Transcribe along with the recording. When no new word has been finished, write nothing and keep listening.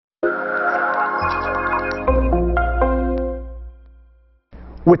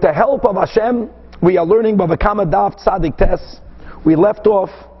with the help of Hashem, we are learning Bava Kama Daf Tzadik Tes. We left off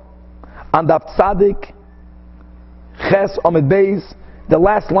on Daf Tzadik Ches Amid Beis, the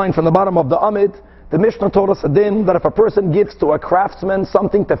last line from the bottom of the Amid. The Mishnah taught us a din that if a person gives to a craftsman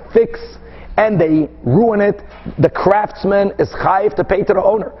something to fix and they ruin it, the craftsman is chayiv to pay to the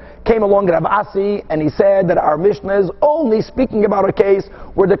owner. Came along Rav Asi and he said that our Mishnah is only speaking about a case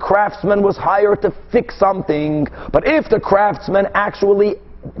where the craftsman was hired to fix something. But if the craftsman actually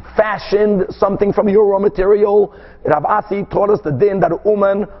fashioned something from your raw material, Rav Asi taught us the din that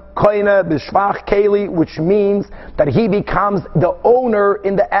uman koine b'shvach keli, which means that he becomes the owner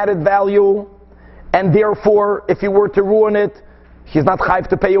in the added value, and therefore if he were to ruin it, he's not chayiv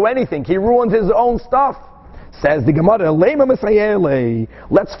to pay you anything. He ruins his own stuff. Says the Gemara,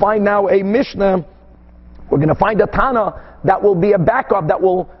 let's find now a Mishnah. We're going to find a Tana that will be a backup, that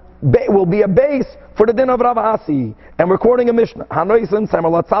will be a base for the din of Rav Asi. And we're quoting a Mishnah.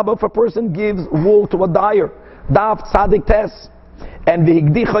 If a person gives wool to a dyer, Daf Tzadik Tes, and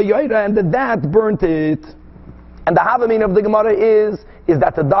the vat burnt it. And the Havamin of the Gemara is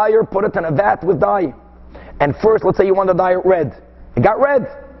that the dyer put it in a vat with dye. And first, let's say you want to dye it red. It got red.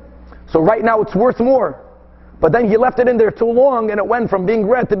 So right now it's worth more. But then he left it in there too long and it went from being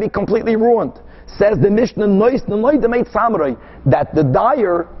red to be completely ruined. Says the Mishnah, that the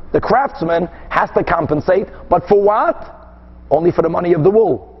dyer, the craftsman, has to compensate. But for what? Only for the money of the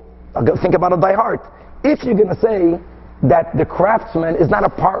wool. Now think about it by heart. If you're going to say that the craftsman is not a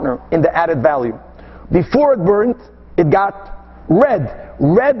partner in the added value, before it burnt, it got red.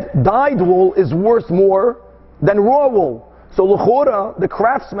 Red dyed wool is worth more than raw wool. So l'chora, the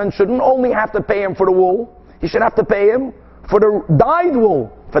craftsman shouldn't only have to pay him for the wool, he should have to pay him for the dyed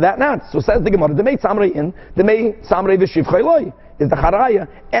wool. For that not. So says the Gemara, the mei samrei in, the mei samrei v'shivchei loy, is the charaya,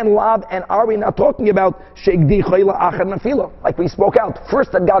 and lav, and are we not talking about sheikdi chayla achar nafila, like we spoke out.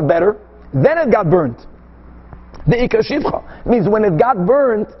 First it got better, then it got burnt. The ikar shivcha means when it got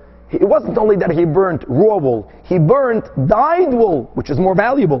burnt, it wasn't only that he burnt raw wool, he burnt dyed wool, which is more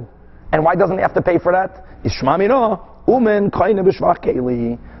valuable. And why doesn't he have to pay for that? Ishmamina umen kaina b'shvach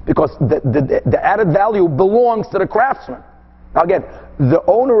keli, because the added value belongs to the craftsman. Now again, the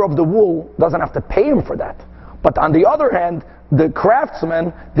owner of the wool doesn't have to pay him for that. But on the other hand, the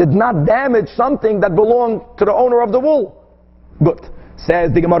craftsman did not damage something that belonged to the owner of the wool. Good.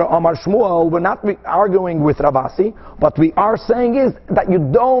 Says the Gemara Amar Shmuel, we're not arguing with Rav Asi, what we are saying is that you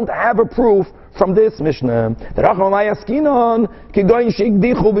don't have a proof from this Mishnah. The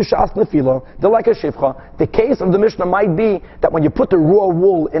case of the Mishnah might be that when you put the raw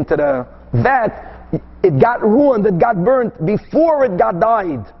wool into the vat, it got ruined, it got burnt before it got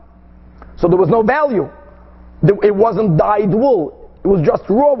dyed. So there was no value. It wasn't dyed wool, it was just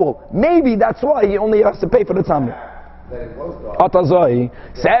raw wool. Maybe that's why he only has to pay for the tzameh.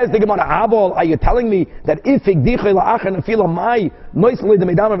 Says the Gemara, are you telling me that if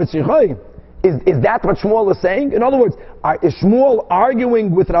is that what Shmuel is saying? In other words, is Shmuel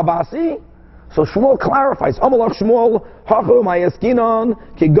arguing with Rav Asi? So Shmuel clarifies. Amalach Shmuel hachum hayaskinon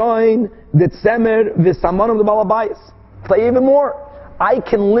kigoin detzemer v'samonim the balabayis. Say even more. I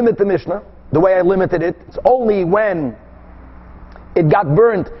can limit the Mishnah the way I limited it. It's only when it got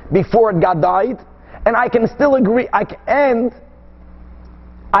burnt before it got dyed. And I can still agree, I can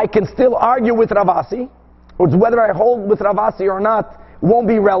still argue with Rav Asi, whether I hold with Rav Asi or not won't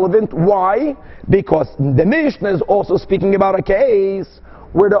be relevant. Why? Because the Mishnah is also speaking about a case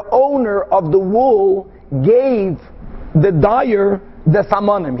where the owner of the wool gave the dyer the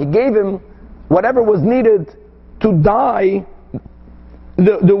samanim. He gave him whatever was needed to dye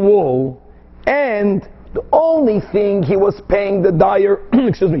the wool, and the only thing he was paying the dyer,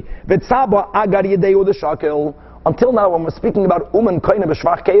 excuse me, v'tzaba agar yedeu the shakel. Until now, when we're speaking about uman koine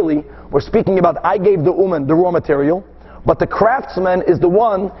b'shvach keli, we're speaking about I gave the uman the raw material, but the craftsman is the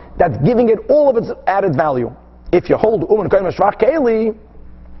one that's giving it all of its added value. If you hold uman koine b'shvach keli,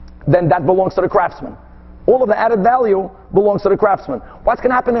 then that belongs to the craftsman. All of the added value belongs to the craftsman. What's going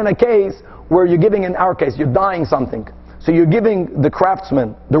to happen in a case where you're giving, in our case, you're dyeing something? So you're giving the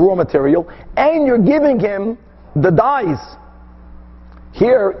craftsman the raw material, and you're giving him the dyes.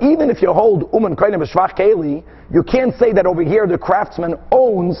 Here, even if you hold uman koine b'shvach keli, you can't say that over here the craftsman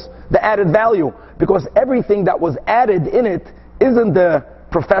owns the added value, because everything that was added in it isn't the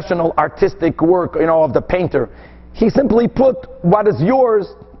professional artistic work, of the painter. He simply put what is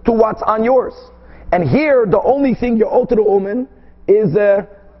yours to what's on yours. And here, the only thing you owe to the uman is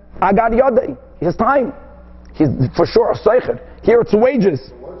agar yadei, his time. He's for sure a seicher. Here it's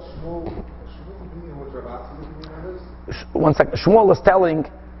wages. One second. Shmuel is telling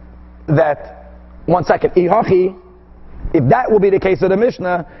that, one second, Ihachi, If that will be the case of the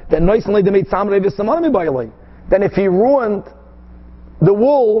Mishnah, then then if he ruined the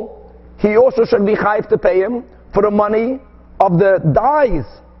wool, he also should be chayiv to pay him for the money of the dyes.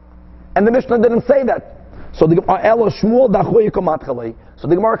 And the Mishnah didn't say that. So the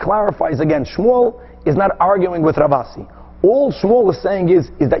Gemara clarifies again, Shmuel is not arguing with Ravasi. All Shmuel is saying is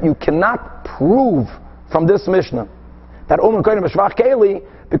that you cannot prove from this Mishnah that Uman Kohen Shvach Keli,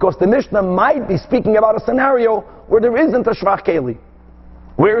 because the Mishnah might be speaking about a scenario where there isn't a Shvach Keli.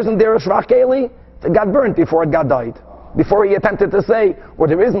 Where isn't there a Shvach Keli? It got burnt before it got dyed. Before he attempted to say where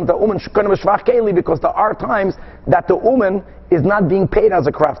there isn't a Uman Kohen Shvach Keli, because there are times that the Uman is not being paid as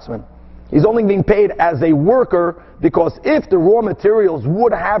a craftsman. He's only being paid as a worker, because if the raw materials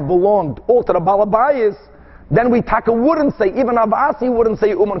would have belonged all to the Balabayas, then we wouldn't say, even Avasi wouldn't say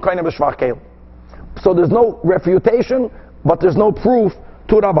Uman Kohen B'Shvach Kel. So there's no refutation, but there's no proof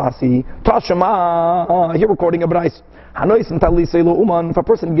to Ravasi. Tashema, here we're quoting a Brais. If a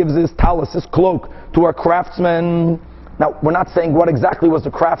person gives his talis, his cloak, to a craftsman, now we're not saying what exactly was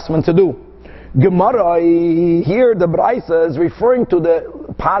the craftsman to do. Gemara, here the Braisa is referring to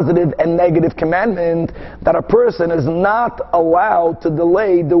the positive and negative commandment that a person is not allowed to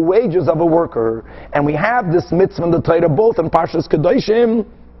delay the wages of a worker. And we have this mitzvah in the Torah both in Parshas Kedoshim,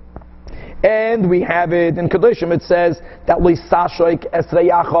 and we have it in Kedoshim. It says that Lisashoik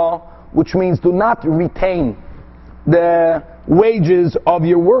Esreyacha, which means do not retain the wages of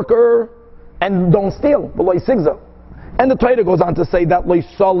your worker and don't steal. And the Torah goes on to say that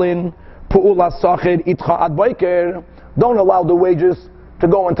Lisolin don't allow the wages to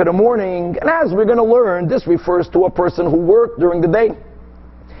go into the morning. And as we're going to learn, this refers to a person who worked during the day.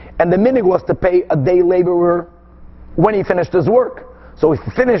 And the minig was to pay a day laborer when he finished his work. So if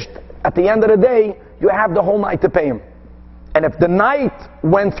he finished at the end of the day, you have the whole night to pay him. And if the night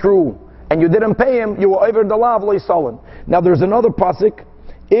went through and you didn't pay him, you were over the lav leisolin. Now there's another pasuk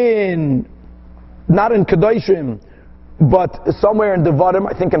not in Kedoshim, but somewhere in Devarim,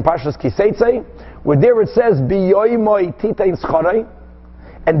 I think in Parshas Kiseitze, where there it says, B'yoymoi titein schorei,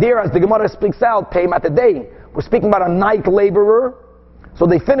 and there, as the Gemara speaks out, pay him at the day. We're speaking about a night laborer, so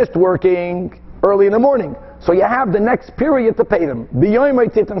they finished working early in the morning. So you have the next period to pay them. B'yoymoi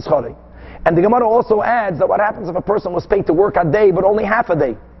titein schorei. And the Gemara also adds that what happens if a person was paid to work a day, but only half a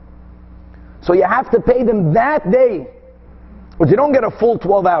day? So you have to pay them that day, but you don't get a full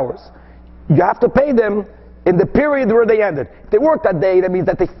 12 hours. You have to pay them in the period where they ended. If they worked that day, that means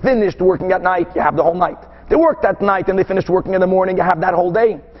that they finished working at night, you have the whole night. If they worked that night and they finished working in the morning, you have that whole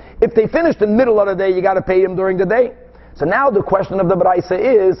day. If they finished in the middle of the day, you got to pay them during the day. So now the question of the Braisa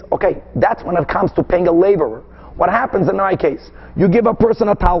is, okay, that's when it comes to paying a laborer. What happens in my case? You give a person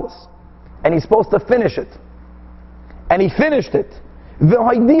a talus, and he's supposed to finish it. And he finished it.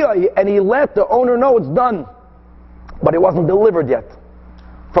 And he let the owner know it's done. But it wasn't delivered yet.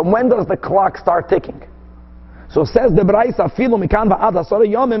 From when does the clock start ticking? So says the Braisa,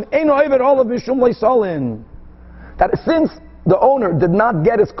 that since the owner did not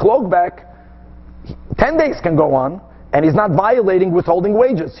get his cloak back, 10 days can go on, and he's not violating withholding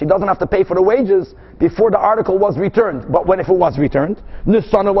wages. He doesn't have to pay for the wages before the article was returned. But if it was returned,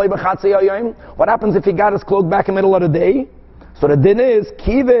 what happens if he got his cloak back in the middle of the day? So the din is,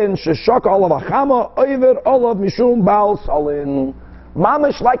 Kivin sheshak olav achama oiver olav mishum baal salin.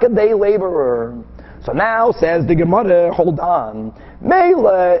 Mamish like a day laborer. So now says the Gemara, hold on.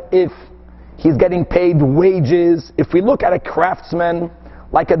 Mele, if he's getting paid wages, if we look at a craftsman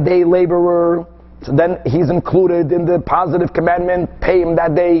like a day laborer, so then he's included in the positive commandment, pay him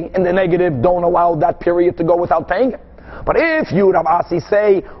that day. In the negative, don't allow that period to go without paying him. But if you, Rav Asi,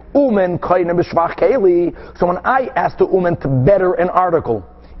 say, Umen koine b'shvach keli, so when I asked the Umen to better an article,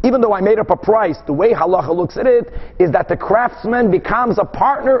 even though I made up a price, the way halacha looks at it is that the craftsman becomes a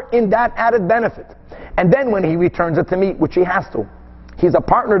partner in that added benefit. And then when he returns it to me, which he has to, he's a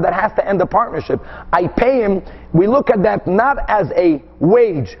partner that has to end the partnership. I pay him, we look at that not as a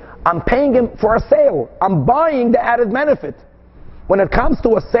wage. I'm paying him for a sale. I'm buying the added benefit. When it comes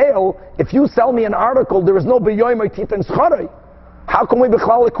to a sale, if you sell me an article, there is no b'yoyim titan schorei. How can we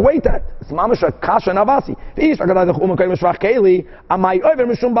b'chlal equate that? It's mamash a kasha navasi.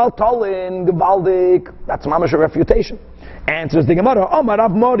 That's mamash a refutation. Answers the Gemara,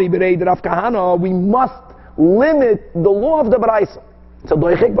 we must limit the law of the Braisa. It's a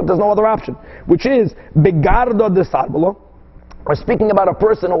doichik, but there's no other option. Which is, begardo de sarbolo. We're speaking about a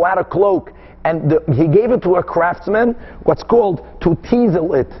person who had a cloak, and he gave it to a craftsman, what's called to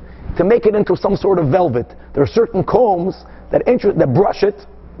teasel it, to make it into some sort of velvet. There are certain combs that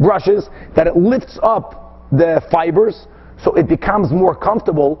brushes, that it lifts up the fibers, so it becomes more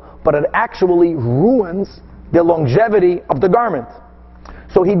comfortable, but it actually ruins the longevity of the garment.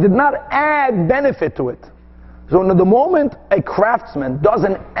 So he did not add benefit to it. So in the moment a craftsman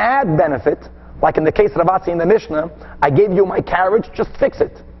doesn't add benefit, like in the case of Ravasi in the Mishnah, I gave you my carriage, just fix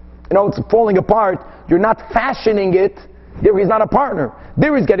it. It's falling apart. You're not fashioning it. There he's not a partner.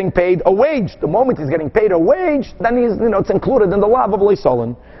 There he's getting paid a wage. The moment he's getting paid a wage, then it's included in the law of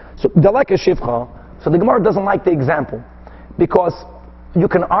Leisolin. So Daleka Shivcha. So the Gemara doesn't like the example, because you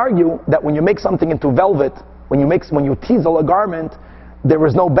can argue that when you make something into velvet, when you teasel a garment, there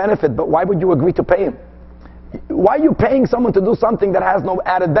is no benefit. But why would you agree to pay him? Why are you paying someone to do something that has no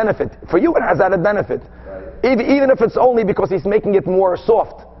added benefit? For you, it has added benefit, even if it's only because he's making it more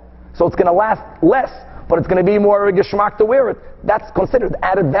soft. So it's going to last less, but it's going to be more geschmack to wear it. That's considered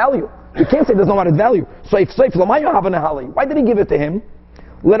added value. You can't say there's no added value. Why did he give it to him?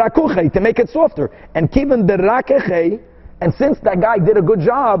 To make it softer. And given the rakechei, and since that guy did a good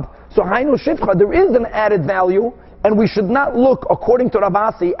job, so hainu shivcha, there is an added value, and we should not look, according to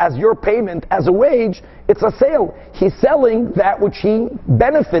Ravasi, as your payment, as a wage. It's a sale. He's selling that which he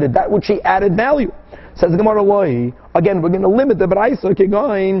benefited, that which he added value. Says the Gemara Loi. Again, we're going to limit the Braisa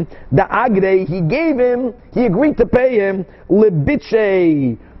Kegoin. The Agre, he agreed to pay him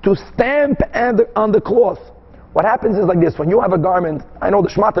Libiche, to stamp on the cloth. What happens is like this: when you have a garment, I know the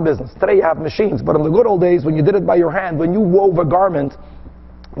shmata business, today you have machines, but in the good old days when you did it by your hand, when you wove a garment,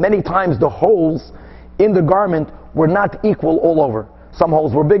 many times the holes in the garment were not equal all over. Some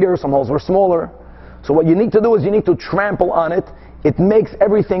holes were bigger, some holes were smaller. So what you need to do is you need to trample on it. It makes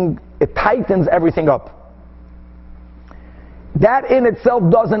everything, it tightens everything up. That in itself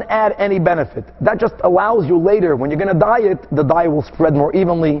doesn't add any benefit. That just allows you later, when you're going to dye it, the dye will spread more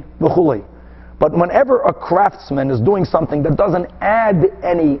evenly, v'chulei. But whenever a craftsman is doing something that doesn't add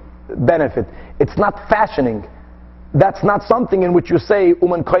any benefit, it's not fashioning. That's not something in which you say,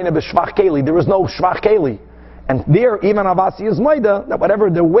 uman koine b'shvach keli. There is no shvach keli. And there, even Avasi is maida, that whatever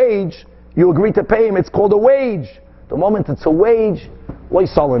the wage you agree to pay him, it's called a wage. The moment it's a wage,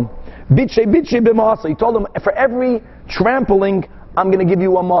 Leisolin. Bitche b'masa. He told him, for every trampling, I'm going to give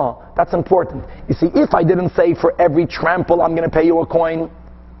you a ma. That's important. You see, if I didn't say for every trample, I'm going to pay you a coin,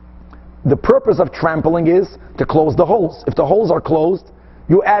 the purpose of trampling is to close the holes. If the holes are closed,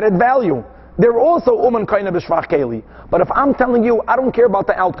 you added value. They're also uman kaina b'shvach keli. But if I'm telling you, I don't care about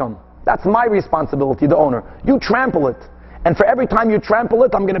the outcome. That's my responsibility, the owner. You trample it. And for every time you trample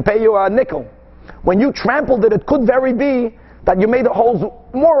it, I'm going to pay you a nickel. When you trampled it, it could very be that you made the holes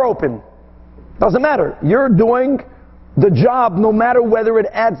more open. Doesn't matter. You're doing the job no matter whether it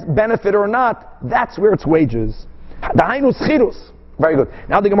adds benefit or not. That's where it's wages. Dahainu schirus. Very good.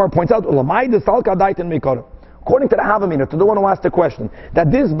 Now the Gemara points out, according to the Havamina, to the one who asked the question,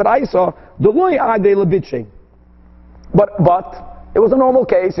 that this braisa, but it was a normal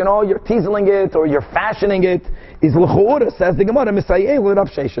case, you're teaseling it or you're fashioning it. Is l'chu'ura, says the Gemara,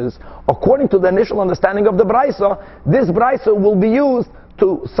 according to the initial understanding of the braisa, this braisa will be used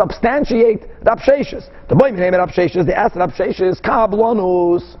to substantiate Rab Sheshes. The boy named Rab Sheshes, they asked Rab Sheshes,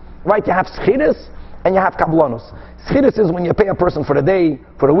 kablonus. Right, you have schiris and you have kablonus. Schiris is when you pay a person for the day,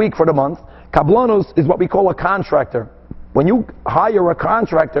 for the week, for the month. Kablonus is what we call a contractor. When you hire a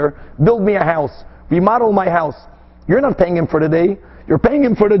contractor, build me a house, remodel my house, you're not paying him for the day, you're paying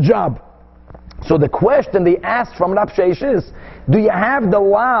him for the job. So the question they asked from Rab Sheish is, do you have the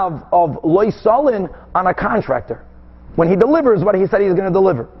lav of Leisolin on a contractor? When he delivers what he said he's going to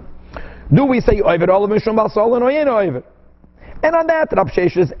deliver. Do we say Oiver Olav Mishum Bal Solin or Yen Oiver? And on that Rab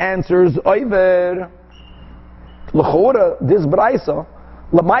Sheish answers Oiver. L'chora, this braisa,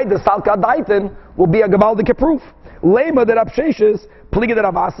 L'mayda Salka Daiten, will be a Gavaldike proof. Lema the Rab Sheish, Pliga the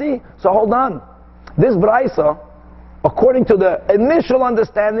Ravasi. So hold on. This braisa, according to the initial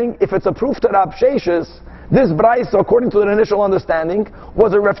understanding, if it's a proof to Rab Sheish, this braisa, according to the initial understanding,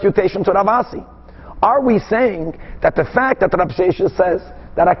 was a refutation to Ravasi. Are we saying that the fact that Rab Sheish says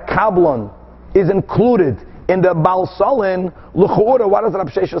that a kablon is included in the Bal Solin, l'chura, what is Rab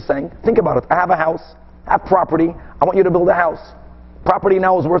Sheish saying? Think about it. I have a house, I have property, I want you to build a house. Property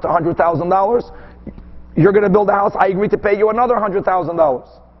now is worth $100,000. You're going to build a house, I agree to pay you another $100,000.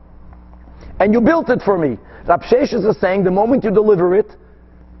 And you built it for me. Rab Sheish is saying the moment you deliver it,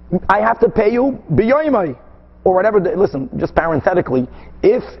 I have to pay you biyoymai. Or whatever, listen, just parenthetically,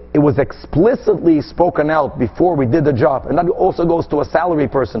 if it was explicitly spoken out before we did the job, and that also goes to a salary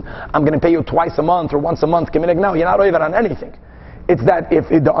person, I'm going to pay you twice a month or once a month, no, you're not over on anything. It's that if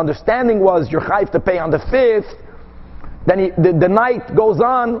the understanding was you're chayv to pay on the 5th, then the night goes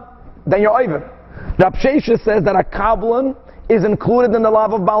on, then you're over. Rab Sheish says that a kablon is included in the law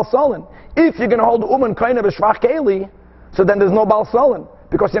of Bal Solin. If you're going to hold uman kaina b'shvach keli, so then there's no Bal Solin,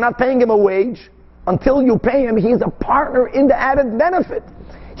 because you're not paying him a wage, Until you pay him, he's a partner in the added benefit.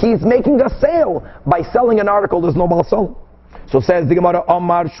 He's making a sale. By selling an article, there's no balsol. So says the Gemara,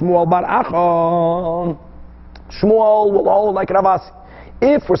 Omar Shmuel bar Achon. Shmuel will hold like Ravasi.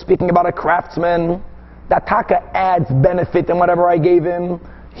 If we're speaking about a craftsman, that taka adds benefit in whatever I gave him,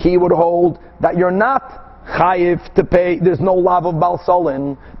 he would hold that you're not chayiv to pay, there's no lav of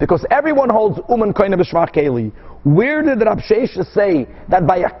balsolin, because everyone holds uman koine b'shvach keli. Where did Rab Shesha say that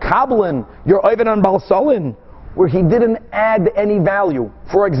by a kablan you're oven on balsolin, where he didn't add any value?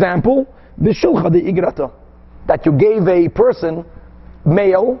 For example, b'shulcha de igrata, that you gave a person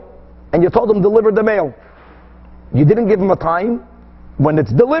mail and you told him deliver the mail. You didn't give him a time. When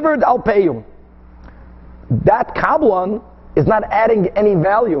it's delivered, I'll pay you. That kablan is not adding any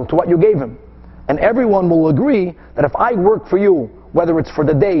value to what you gave him. And everyone will agree that if I work for you, whether it's for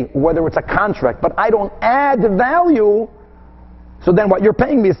the day, whether it's a contract, but I don't add value, so then what you're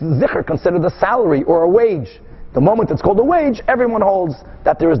paying me is zikr, considered a salary or a wage. The moment it's called a wage, everyone holds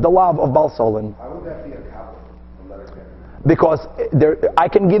that there is the lav of balsolin. Why would that be a kabbalah? Because I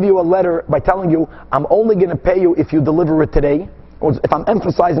can give you a letter by telling you, I'm only going to pay you if you deliver it today. Or if I'm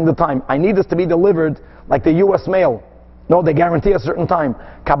emphasizing the time, I need this to be delivered like the U.S. mail. No, they guarantee a certain time.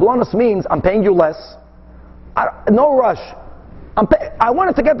 Kablanus means I'm paying you less. No rush. I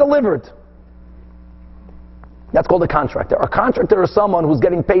want it to get delivered. That's called a contractor. A contractor is someone who's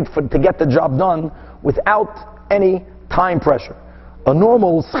getting paid to get the job done without any time pressure. A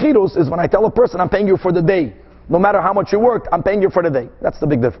normal schirus is when I tell a person I'm paying you for the day. No matter how much you worked, I'm paying you for the day. That's the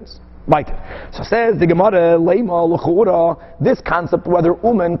big difference. Right. So says the Gemara, Leima l'chura, this concept, whether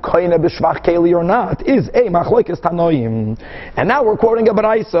umen koine b'shvach keli or not, is a machlokes tanoim. And now we're quoting a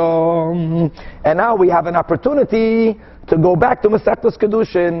baraisa, and now we have an opportunity to go back to Masechta's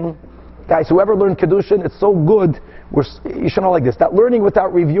Kedushin. Guys, whoever learned Kedushin, it's so good. You should know like this, that learning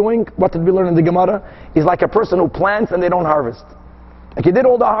without reviewing, what did we learn in the Gemara, is like a person who plants and they don't harvest. Like you did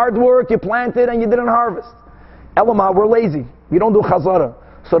all the hard work, you planted and you didn't harvest. Elama, we're lazy. We don't do chazara.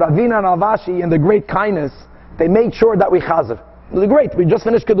 So Ravina and Avashi, in the great kindness, they made sure that we chazar. They're great. We just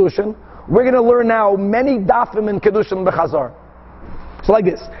finished Kedushin. We're going to learn now many dafim in Kedushin b'chazar. So like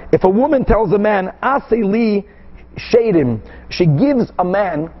this. If a woman tells a man, Asei li shiurim, she gives a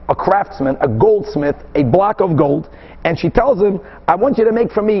man, a craftsman, a goldsmith, a block of gold, and she tells him, I want you to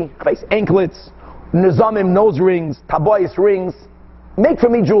make for me anklets, nizamim, nose rings, tabois rings, make for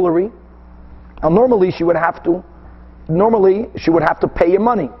me jewelry. Now normally she would have to pay you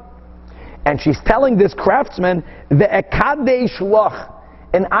money. And she's telling this craftsman, ve'ekadesh lach,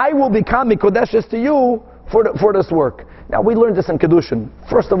 and I will become mikodeshes to you for this work. Now we learned this in Kedushin.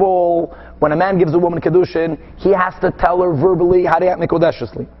 First of all, when a man gives a woman Kedushin, he has to tell her verbally, hariyat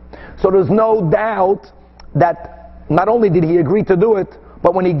mikodeshesli. So there's no doubt that not only did he agree to do it,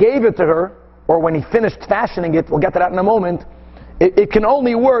 but when he gave it to her, or when he finished fashioning it, we'll get to that in a moment, it can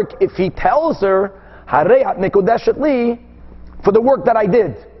only work if he tells her, Hareyat Mekodeshet li, for the work that I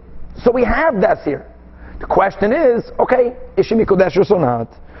did. So we have that here. The question is, okay, is she Mekodeshet or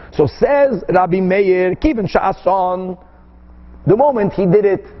not? So says Rabbi Meir, Kiven Sha'ason, the moment he did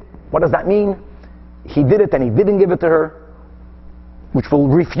it, what does that mean? He did it and he didn't give it to her, which will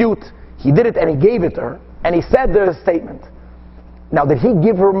refute. He did it and he gave it to her, and he said the statement. Now, did he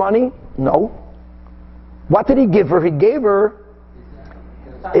give her money? No. What did he give her? He gave her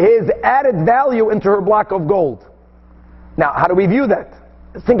his added value into her block of gold. Now, how do we view that?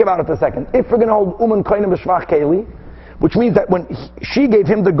 Think about it a second. If we're going to hold uman koine b'shvach keli, which means that when she gave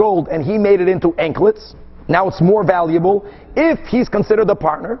him the gold and he made it into anklets, now it's more valuable. If he's considered a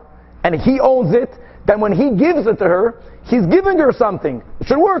partner and he owns it, then when he gives it to her, he's giving her something. It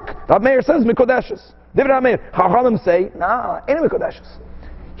should work. Rabbi Meir says mikodeshes. David Rabbi Meir, Chachamim say, nah, ain't mikodeshes.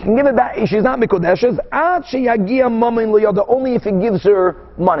 You can give it back. She's not mikodeshes. Only if he gives her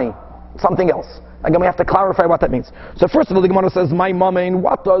money, something else. Again, we have to clarify what that means. So first of all, the Gemara says, "My mamain."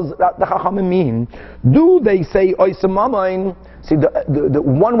 What does the Chachamim mean? Do they say oisem mamain? See, the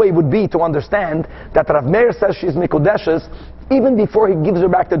one way would be to understand that Rav Meir says she's mikodeshes even before he gives her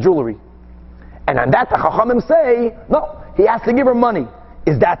back the jewelry, and on that the Chachamim say, no, he has to give her money.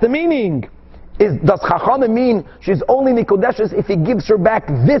 Is that the meaning? Does Chachamim mean she's only mikodeshes if he gives her back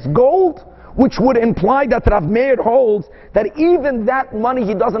this gold? Which would imply that Rav Meir holds that even that money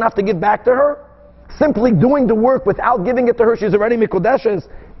he doesn't have to give back to her. Simply doing the work without giving it to her, she's already mikodeshes.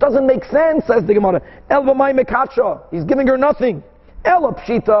 Doesn't make sense, says the Gemara. El v'may mekacha, he's giving her nothing. El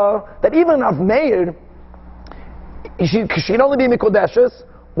pshita, that even Rav Meir, she'd only be mikodeshes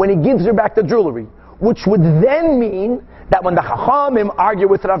when he gives her back the jewelry. Which would then mean that when the Chachamim argue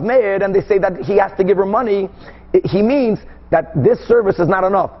with Rav Meir and they say that he has to give her money, he means that this service is not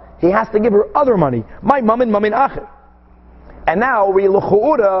enough. he has to give her other money. My mamin acher. And now we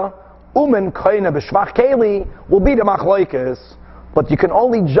l'chu'ura umen koina b'shvach keli will be the machlokes, but you can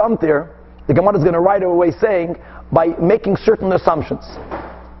only jump there. The Gemara is going to write away saying by making certain assumptions,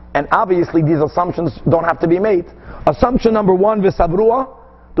 and obviously these assumptions don't have to be made. Assumption number one, v'savrua,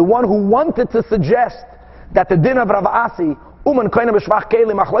 the one who wanted to suggest that the din of Rav Asi umen koina b'shvach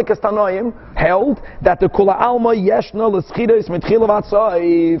keli machlokes tanoim held that the kula alma yeshna l'schidos mitchila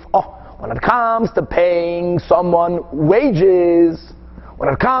v'atzaif. When it comes to paying someone wages, when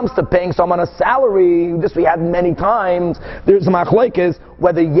it comes to paying someone a salary, this we had many times, there's a machlokes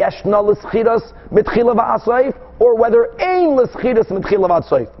whether yeshna l'schidos mitchila v'atzaif or whether ein l'schidos mitchila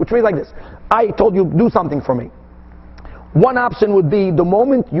v'atzaif, which means like this: I told you do something for me. One option would be the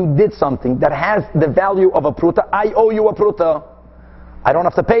moment you did something that has the value of a pruta, I owe you a pruta. I don't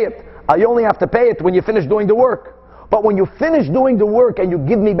have to pay it. I only have to pay it when you finish doing the work. But when you finish doing the work and you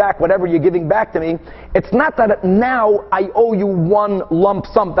give me back whatever you're giving back to me, it's not that now I owe you one lump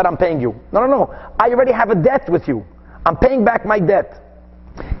sum that I'm paying you. No. I already have a debt with you. I'm paying back my debt.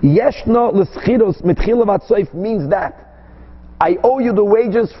 Yeshna l'schiros mitchila v'atzoif means that I owe you the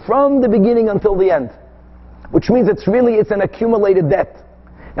wages from the beginning until the end. Which means it's an accumulated debt.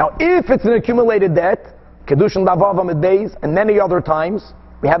 Now, if it's an accumulated debt, Kedushin Daf of Gemara and many other times,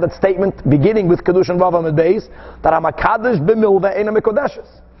 we have that statement beginning with Kedushin Daf of Gemara that Hamakadosh b'milva eina mekodeshes.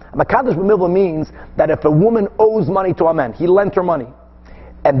 Hamakadosh b'milva means that if a woman owes money to a man, he lent her money,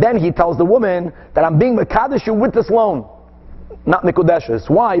 and then he tells the woman that I'm being mekadosh you with this loan, not mekodeshes.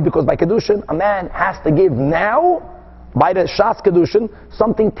 Why? Because by Kedushin, a man has to give now, by the Shas Kedushin,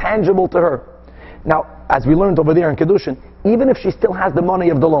 something tangible to her. Now, as we learned over there in Kedushin, even if she still has the money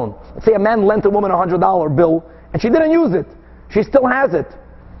of the loan, let's say a man lent a woman a $100 bill and she didn't use it, she still has it.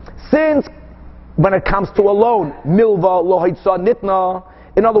 Since when it comes to a loan, milva lo haitza nitna,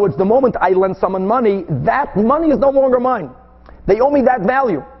 in other words, the moment I lend someone money, that money is no longer mine. They owe me that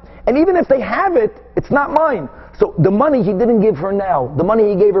value. And even if they have it, it's not mine. So the money he didn't give her now, the money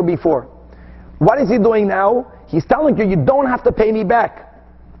he gave her before. What is he doing now? He's telling you, you don't have to pay me back.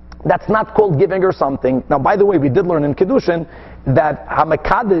 That's not called giving her something. Now, by the way, we did learn in Kedushin that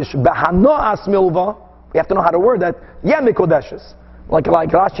Hamakadosh b'hanoas milva, we have to know how to word that, mekodeshes. Like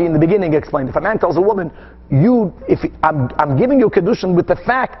Rashi in the beginning explained, if a man tells a woman, I'm giving you Kedushin with the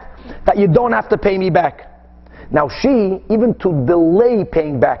fact that you don't have to pay me back. Now she, even to delay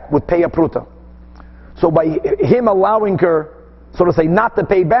paying back, would pay a pruta. So by him allowing her, so to say, not to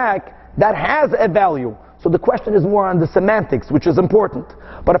pay back, that has a value. So the question is more on the semantics, which is important.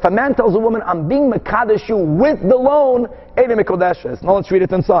 But if a man tells a woman, I'm being mekadesh you with the loan, eina mekodeshes. Now let's read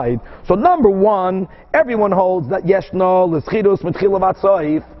it inside. So number one, everyone holds that yeshna l'schidus mitchila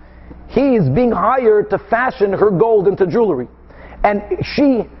v'atzoif. He is being hired to fashion her gold into jewelry. And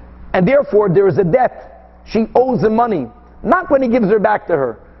therefore there is a debt. She owes him money. Not when he gives her back to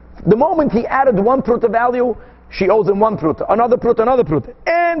her. The moment he added one pruta value, she owes him one pruta, another pruta.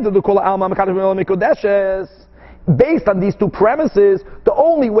 And the kol alma mekodeshes. Based on these two premises, the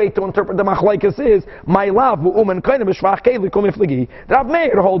only way to interpret the machlokes is my love umen koine b'shvach keli kumifligi. Rav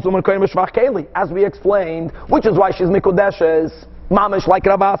Meir holds umen koine b'shvach keli, as we explained, which is why she's mekodeshes, mamish like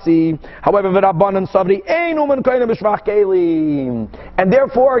Rav Asi. However, v'rabbanan savri ein umen koine b'shvach keli, and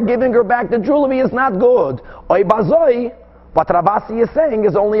therefore giving her back the jewelry is not good. Oy bazoi, what Rav Asi is saying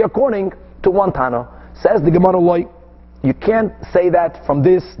is only according to one Tana. Says the Gemara loy. You can't say that from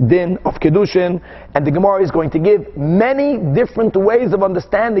this din of Kedushin, and the Gemara is going to give many different ways of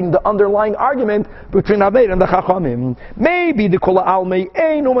understanding the underlying argument between Rav Meir and the Chachamim. Maybe the Kol Almei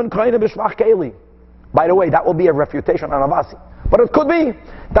ein umen koine b'shvach keli. By the way, that will be a refutation on Rav Asi. But it could be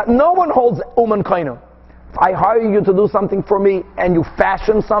that no one holds umen koine. If I hire you to do something for me and you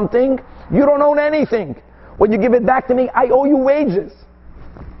fashion something, you don't own anything. When you give it back to me, I owe you wages.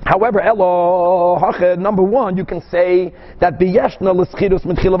 However, number one, you can say that b'yeshna l'schidus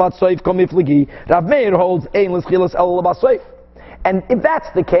mitchila v'atzoif komifligi. Rav Meir holds ein l'schidus el l'batzoif. And if that's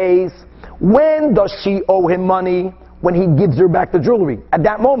the case, when does she owe him money? When he gives her back the jewelry. At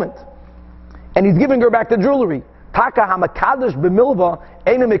that moment. And he's giving her back the jewelry. Taka hamakadosh b'milva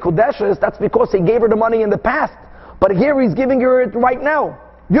eina mekodeshes. That's because he gave her the money in the past. But here he's giving her it right now.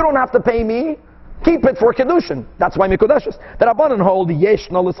 You don't have to pay me. Keep it for Kedushin. That's why Mekodeshes. The Rabbanan hold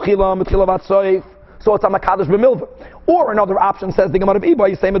Yeshna l'schila mitchila v'atzoif. So it's a Makadosh b'milva. Or another option says the Gemara of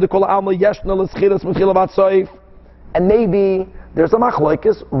Iba, Yisayim d'kol alma Yeshna l'schilas mitchila v'atzoif. And maybe there's a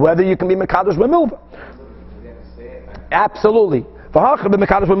machlokes whether you can be Makadosh b'milva. Absolutely. V'hachar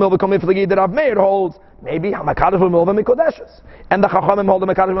b'Makadosh b'milva komifligi. The Rav Meir holds maybe Makadosh b'milva Mekodeshes. And the Chachamim hold the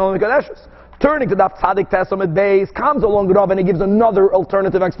Makadosh b'milva Mekodeshes. Turning to Daf Tzadik Tesamid Beis, comes along Rav and he gives another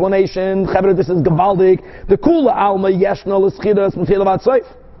alternative explanation. Chavre, this is Gavaldik. The Kula Alma Yeshna L'Schidas M'Tila Vatsoif.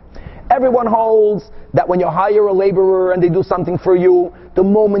 Everyone holds that when you hire a laborer and they do something for you, the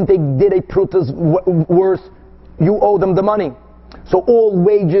moment they did a prutas worth, you owe them the money. So all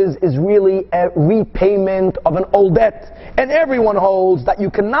wages is really a repayment of an old debt. And everyone holds that you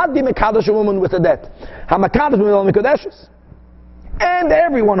cannot be Mekadosh a woman with a debt. HaMekadosh B'Mil Mekadeshes. And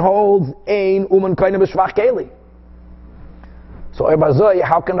everyone holds ein uman koine b'shvach keli. So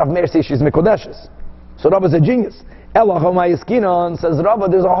how can Rav Meir say she's Mekodeshes? So Rav is a genius. Elachom says Rav,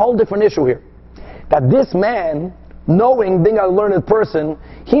 there's a whole different issue here. That this man, knowing being a learned person,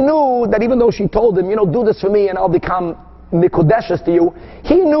 he knew that even though she told him, do this for me and I'll become Mekodeshes to you,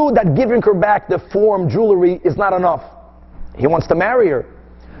 he knew that giving her back the form jewelry is not enough. He wants to marry her.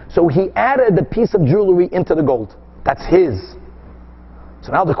 So he added a piece of jewelry into the gold. That's his.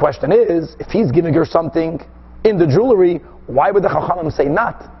 So now the question is, if he's giving her something in the jewelry, why would the Chachamim say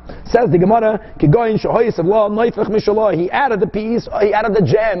not? Says the Gemara, he added the piece, he added the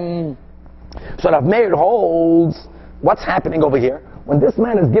gem. So Rav Meir holds, what's happening over here? When this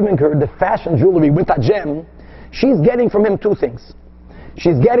man is giving her the fashion jewelry with that gem, she's getting from him two things.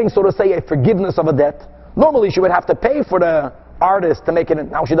 She's getting, so to say, a forgiveness of a debt. Normally she would have to pay for the artist to make it,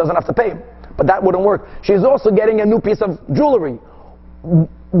 now she doesn't have to pay him. But that wouldn't work. She's also getting a new piece of jewelry.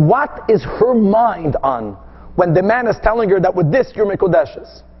 What is her mind on when the man is telling her that with this you're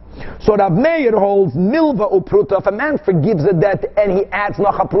Mekodeshes? So Rav Meir holds milva upruta. If a man forgives a debt and he adds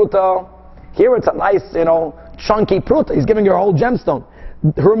noch a pruta, here it's a nice, chunky pruta. He's giving her a whole gemstone.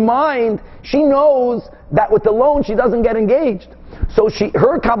 Her mind, she knows that with the loan she doesn't get engaged. So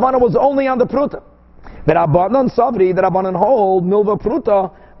her kavanah was only on the pruta. The Rabbanan Savri, the Rabbanan hold milva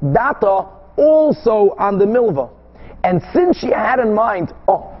pruta, data also on the milva. And since she had in mind,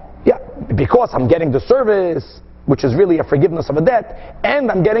 because I'm getting the service, which is really a forgiveness of a debt,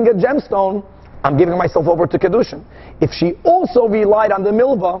 and I'm getting a gemstone, I'm giving myself over to Kedushin. If she also relied on the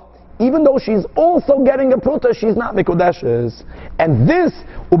milva, even though she's also getting a pruta, she's not Mekodeshes. And this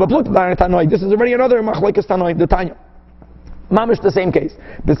is already another machlekes Tanoi, the Tanya. Mamish the same case.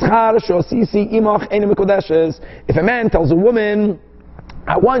 If a man tells a woman,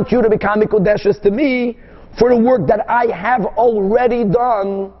 I want you to become Mekodeshes to me, for the work that I have already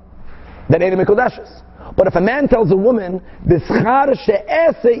done, that ain't a Mekodeshes. But if a man tells a woman, I'm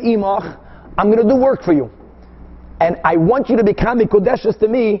going to do work for you, and I want you to become Mekodeshes to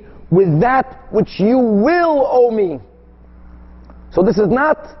me with that which you will owe me. So this is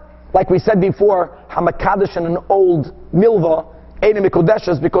not, like we said before, Hamakadosh and an old milva, ain't a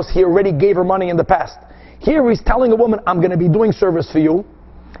Mekodeshes, because he already gave her money in the past. Here he's telling a woman, I'm going to be doing service for you,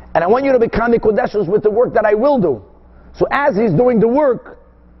 and I want you to become Mekodeshes with the work that I will do. So as he's doing the work,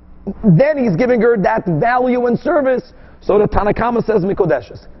 then he's giving her that value and service. So the Tanakama says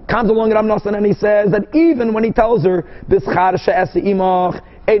Mekodeshes. Comes along Rav Nosson and he says that even when he tells her, B'schar she'esi imach,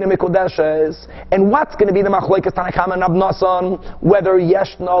 ein Mekodeshes, and what's going to be the machlokes Tanakama and Rav Nosson, whether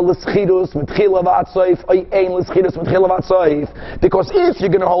yeshna l'schirus mitchila v'atzoif, or ein l'schirus mitchila v'atzoif. Because if you're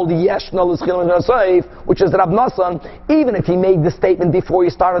going to hold yeshna l'schirus v'atzoif, which is Rav Nosson, even if he made the statement before he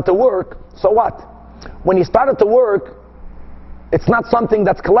started to work, so what? When he started to work, it's not something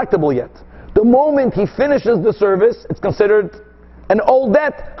that's collectible yet. The moment he finishes the service, it's considered an old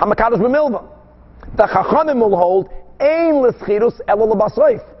debt. Hamakadosh b'milva. The Chachamim will hold ein l'schirus elo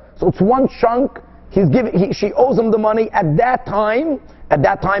l'basoif. So it's one chunk. She owes him the money at that time. At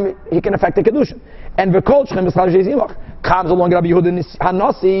that time, he can effect a kedushin. And v'kol shchem b'schar she'zimach comes along Rabbi Yehuda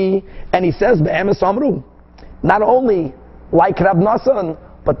Hanasi, and he says be'emes amru. Not only like Rav Nosson,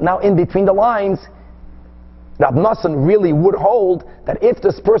 but now in between the lines, Rav Nosson really would hold that if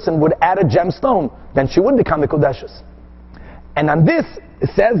this person would add a gemstone, then she would become Mekodeshes. And on this, it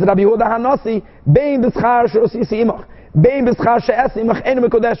says Rabbi Yehuda Hanasi, bein b'schar she'osisi imach, bein b'schar she'esi imach en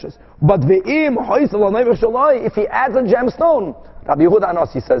Mekodeshes. But ve'im hoysel al-neivach shaloi, if he adds a gemstone, Rabbi Yehuda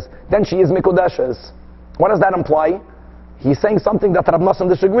Hanasi says, then she is Mekodeshes. What does that imply? He's saying something that Rav Nosson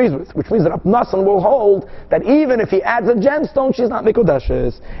disagrees with, which means that Rav Nosson will hold that even if he adds a gemstone, she's not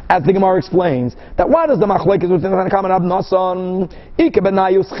Mekodeshes. As the Gemara explains, that what is the machlekes between Tanakama and Rav Nosson? Ike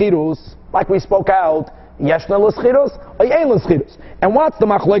benayu schirus, like we spoke out, yeshna l'schirus, or yein l'schirus. And what's the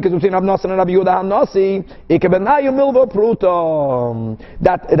machlekes between Rav Nosson and Rabbi Yehuda Hanasi? Ike benayu milva pruta.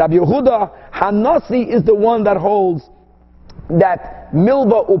 That Rabbi Yehuda Hanasi is the one that holds that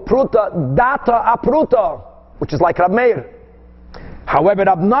milva upruta data apruta, which is like Rav Meir. However,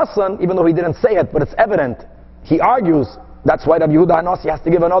 Rav Nosson, even though he didn't say it, but it's evident, he argues, that's why Rav Yehuda Hanasi has to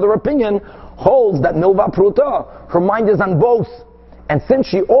give another opinion, holds that milva pruta, her mind is on both. and since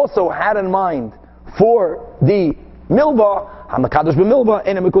she also had in mind for the milva, hamakadosh b'milva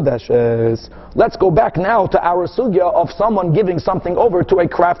ena mikudeshes. Let's go back now to our sugya of someone giving something over to a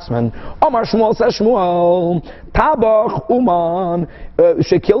craftsman. Omar Shmuel says Shmuel, tabach uman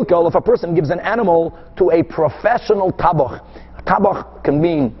shekilkel. If a person gives an animal to a professional tabach, tabach can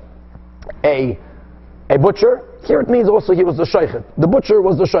mean a butcher. Here it means also he was the sheichet. The butcher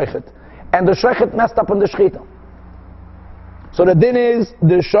was the sheichet, and the sheichet messed up on the shechita. So the din is,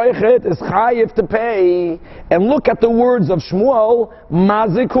 the sheichet is chayiv to pay. And look at the words of Shmuel,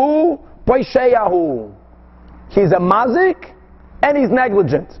 maziku poisheyahu. He's a mazik, and he's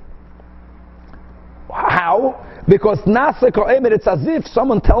negligent. How? Because nasek or emet, it's as if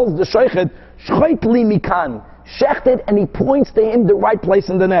someone tells the sheichet, shchait li mikan, shecht it, and he points to him the right place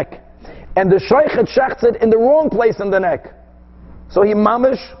in the neck. And the sheichet shechts it in the wrong place in the neck. So he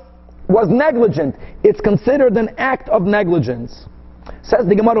mamish was negligent. It's considered an act of negligence. Says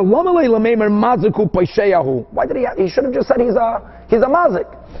the Gemara, why did he should have just said he's a mazik.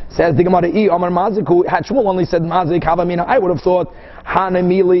 Says the Gemara, had Shmuel only said mazik, I would have thought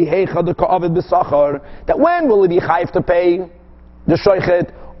that when will he be chayiv to pay the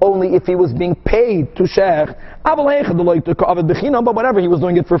sheichet? Only if he was being paid to shech. But whatever, he was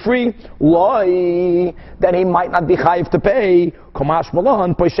doing it for free, then he might not be chayiv to pay.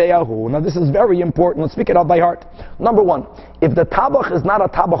 Now this is very important. Let's speak it out by heart. Number one, if the tabach is not a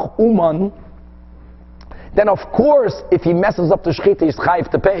tabach uman, then of course if he messes up the shechita, he's chayiv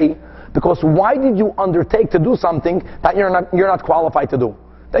to pay. Because why did you undertake to do something that you're not qualified to do?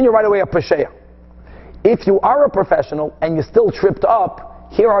 Then you're right away a pesheya. If you are a professional and you still tripped up,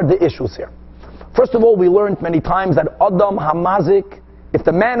 here are the issues here. First of all, we learned many times that Adam Hamazik, if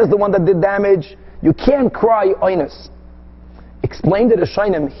the man is the one that did damage, you can't cry oinus. Explained it as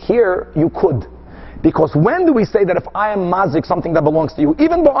Shainim, here you could. Because when do we say that if I am mazik, something that belongs to you,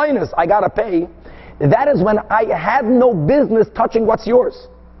 even the oinus, I gotta pay, that is when I had no business touching what's yours.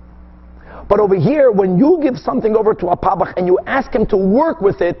 But over here, when you give something over to a pabach and you ask him to work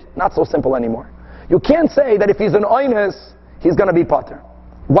with it, not so simple anymore. You can't say that if he's an oinus, he's gonna be potter.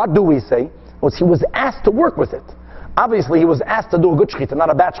 What do we say? Was he was asked to work with it. Obviously, he was asked to do a good shechita, not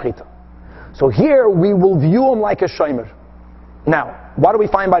a bad shechita. So here we will view him like a shomer. Now, what do we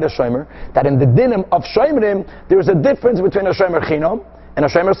find by the shomer? That in the dinim of shomerim, there is a difference between a shomer chinam and a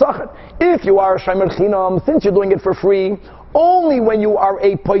shomer sachar. If you are a shomer chinam, since you're doing it for free, only when you are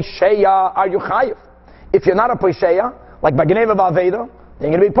a poisheya are you chayiv. If you're not a poisheya, like by Geneva Vaveda,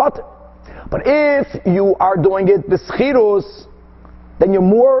 then you're going to be potter. But if you are doing it b'schirus, then you're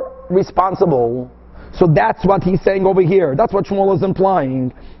more responsible. So that's what he's saying over here. That's what Shmuel is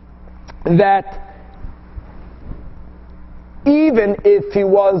implying. That even if he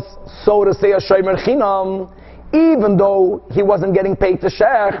was, so to say, a shomer chinam, even though he wasn't getting paid to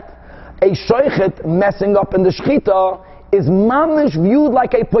shecht, a sheichet messing up in the shechita is mamish viewed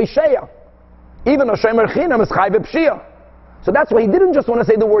like a poisheya. Even a shomer chinam is chayv b'pshia. So that's why he didn't just want to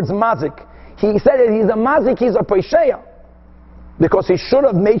say the words mazik. He said that he's a mazik, he's a poisheya. Because he should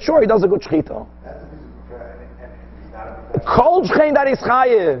have made sure he does a good shechita. Kol shchein that is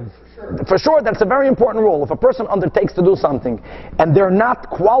chayiv. For sure, that's a very important rule. If a person undertakes to do something and they're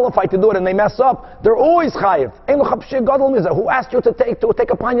not qualified to do it and they mess up, they're always chayiv. Who asked you to take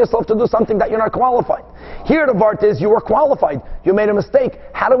upon yourself to do something that you're not qualified? Here the vart is you were qualified. You made a mistake.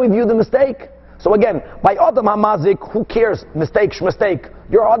 How do we view the mistake? So again, by Adam HaMazik, who cares? Mistake.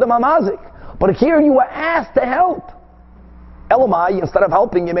 You're Adam HaMazik. But here you were asked to help. Elamai, instead of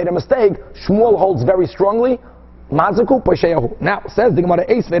helping, you made a mistake. Shmuel holds very strongly. Maziku Posheyahu. Now, says the Gemara,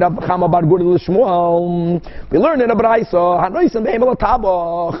 we learn in a Braisa,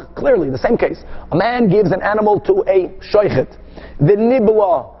 clearly, the same case. A man gives an animal to a shoichet. The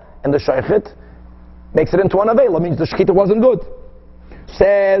nibla, and the shoichet makes it into an avela, means the shechita wasn't good.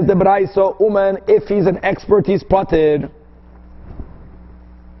 Says the Braisa, if he's an expert, he's potted.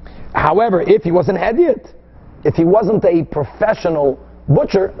 However, if he wasn't hediot, if he wasn't a professional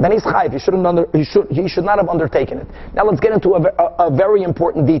butcher, then he's chayiv. He should not have undertaken it. Now let's get into a very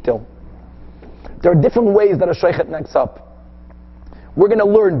important detail. There are different ways that a sheichet necks up. We're going to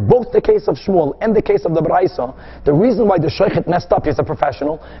learn both the case of Shmuel and the case of the Braisa. The reason why the sheichet messed up, he's a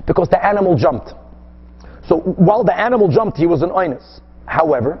professional, because the animal jumped. So while the animal jumped, he was an oinus.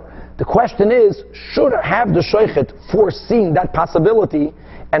 However, the question is, should have the sheichet foreseen that possibility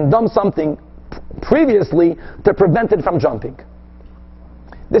and done something previously to prevent it from jumping?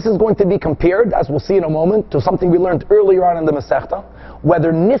 This is going to be compared, as we'll see in a moment, to something we learned earlier on in the Masechta,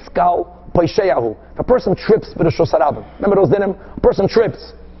 whether niskal poisheyahu. If a person trips b'reshus harabim, remember those dinim? A person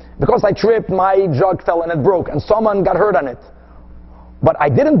trips. Because I tripped, my jug fell and it broke, and someone got hurt on it. But I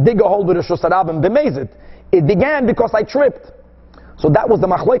didn't dig a hole with a Reshus HaRabim b'mezid. It began because I tripped. So that was the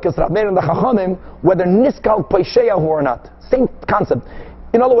machlokes, Rav Meir and the Chachamim, whether niskal poisheyahu or not. Same concept.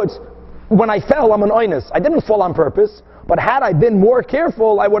 In other words, when I fell, I'm an oinus. I didn't fall on purpose, but had I been more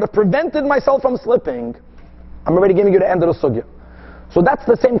careful, I would have prevented myself from slipping. I'm already giving you the end of the sugya. So that's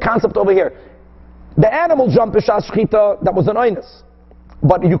the same concept over here. The animal jumped b'shas shchita, that was an oinus.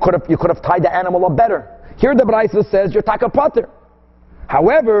 But you could have tied the animal up better. Here the Braisa says you're taka pater.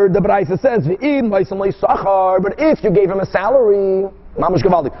 However, the Braisa says but if you gave him a salary, mamash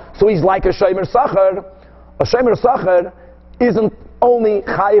gavaldi, so he's like a shomer sachar. A shomer sachar isn't only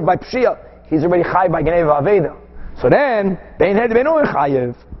chayiv by pshia, he's already chayiv by geneva aveda. So then bein head bein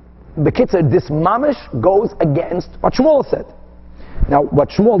chayiv. The kitzur, this mamash goes against what Shmuel said. Now, what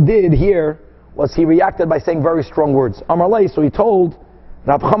Shmuel did here was he reacted by saying very strong words. Amar lei, so he told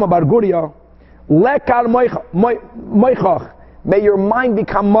Rav Chama bar Guria, lekar moichach, may your mind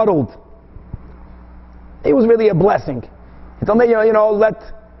become muddled. It was really a blessing. He told me, you're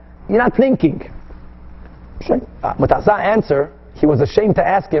not thinking. Mutazah answer, he was ashamed to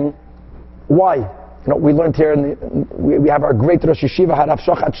ask him, why? We learned here, we have our great Rosh Yeshiva, Harav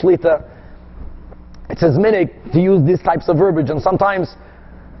Shochat Shlita. It's his minhag to use these types of verbiage, and sometimes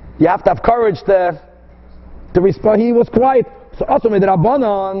you have to have courage to respond. He was quiet. So also with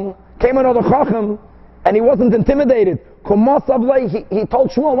Rabbanan came another Chacham, and he wasn't intimidated. He told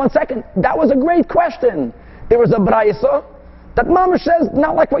Shmuel, 1 second, that was a great question. There was a Braisa that Mamash says,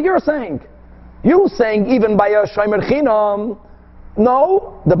 not like what you're saying. You saying even by a Shomer Chinam.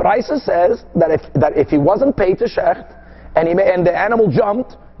 No, the Braisa says that if he wasn't paid to shecht and the animal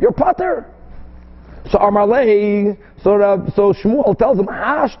jumped, you're pater. So Amarlei, so Shmuel tells him,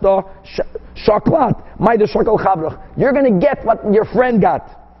 Hashta shaklat, maida shakal chavrach. You're going to get what your friend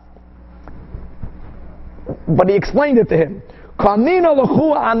got. But he explained it to him.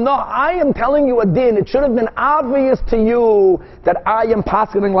 I am telling you a din. It should have been obvious to you that I am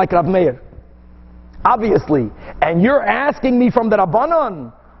paskening like Rav Meir. Obviously. And you're asking me from the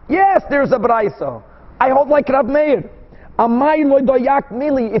Rabbanon? Yes, there's a Braisa. I hold like Rav Meir.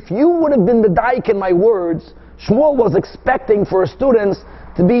 If you would have been the daik in my words, Shmuel was expecting for his students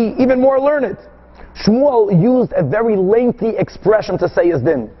to be even more learned. Shmuel used a very lengthy expression to say his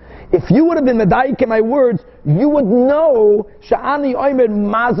din. If you would have been the daik in my words, you would know Sha'ani Oimer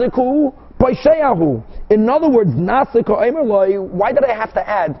Maziku Poisheyahu. In other words, Nasiku Oimer Loi, why did I have to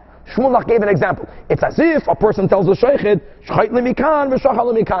add? Shmuel gave an example. It's as if a person tells the sheikhid, Shechait limikan v'shachal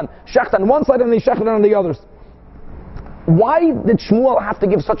limikan. Shecht on one side and the shechid on the others. Why did Shmuel have to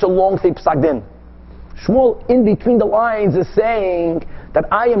give such a long psak din? Shmuel, in between the lines, is saying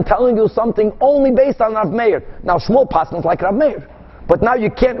that I am telling you something only based on Rav Meir. Now Shmuel passes like Rav Meir. But now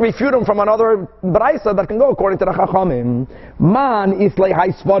you can't refute him from another Braisa that can go according to the Chachamim. Man islay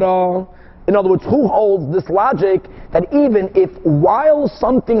haisvara. In other words, who holds this logic that even if while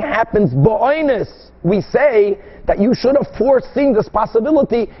something happens ba'oinus, we say that you should have foreseen this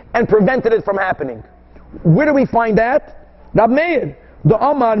possibility and prevented it from happening? Where do we find that? Rav Meir. The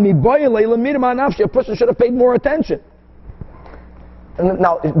Amar mi boyle lemirma nafshi. A person should have paid more attention. And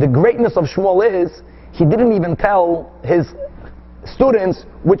now, the greatness of Shmuel is he didn't even tell his students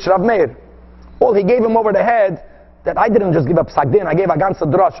which Rav Meir. Well, he gave him over the head that I didn't just give up Psak-Din, I gave a ganze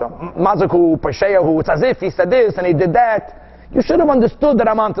drasha. Mazaku, Pesheyahu, it's as if he said this and he did that. You should have understood that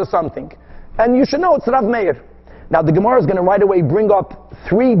I'm onto something. And you should know it's Rav Meir. Now the Gemara is going to right away bring up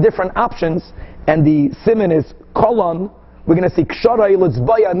 3 different options, and the siman is kolon. We're going to see Ksharai,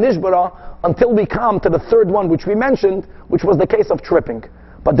 Litzbaya, Nishbara, until we come to the 3rd one which we mentioned, which was the case of tripping.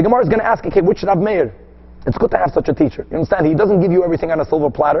 But the Gemara is going to ask, okay, which Rav Meir? It's good to have such a teacher. You understand? He doesn't give you everything on a silver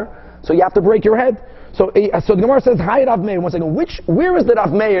platter, so you have to break your head. So the Gemara says, Hi Rav Meir. 1 second. Where is the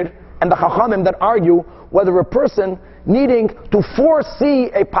Rav Meir and the Chachamim that argue whether a person needing to foresee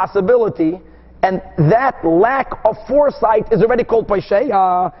a possibility and that lack of foresight is already called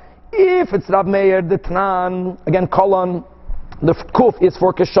Paisheya? If it's Rav Meir, the Tnan, again, Kolon, the Kuf is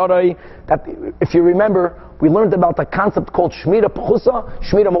for Kesharai. That, if you remember, we learned about the concept called Shmira Pchusa,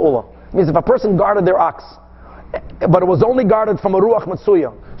 Shmira Ma'ula. It means if a person guarded their ox, but it was only guarded from a Ruach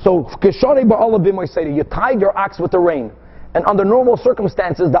Matsuya. So, Kesharai Ba'ala B'Moisei, you tied your ox with the rein. And under normal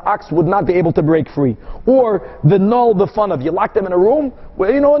circumstances, the ox would not be able to break free. Or the null, the fun of, you locked them in a room, where,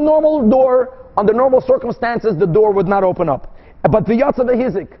 a normal door, under normal circumstances, the door would not open up. But the Yatza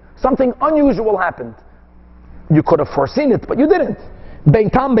V'Hizik, something unusual happened. You could have foreseen it, but you didn't. Bein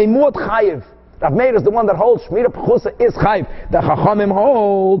Tam Bein Muat Chayiv. Rav Meir is the one that holds Shmira Pchusa is Chayiv. The Chachamim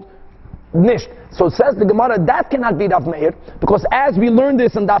hold Nisht. So it says the Gemara, that cannot be Rav Meir, because as we learned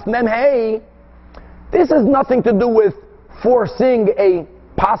this in Daf Mem Hey, this has nothing to do with foreseeing a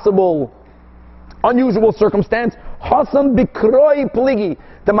possible unusual circumstance. Hasam bikroi pligi.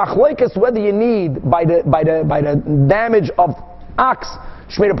 The machlokes whether you need by the damage of ox,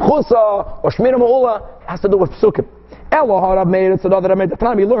 shmira b'chusa or shmira ma'ula, has to do with psukim. Elohar made it so that I made the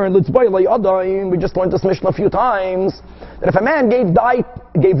time we learned. We just learned this mission a few times that if a man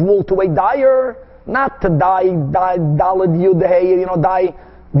gave wool to a dyer, not to dye dalad yudhei, dye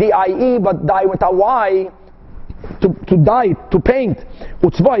D-I-E, but dye with a Y, to dye, to paint.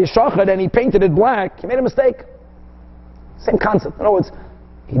 Utzvah yishachad, and he painted it black. He made a mistake. Same concept. In other words,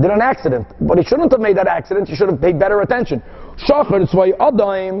 he did an accident, but he shouldn't have made that accident. He should have paid better attention. Shachar tzvay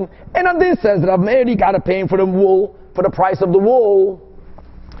adaim, and on this says Rav Meir, you got to pay him for the wool, for the price of the wool.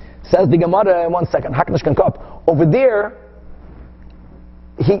 Says the Gemara, 1 second, Haknish can cup. Over there,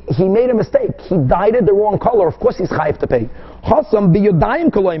 he made a mistake. He dyed it the wrong color. Of course he's chayiv to pay. Hasam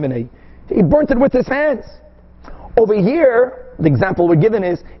biyodayim koloimenei. He burnt it with his hands. Over here, the example we're given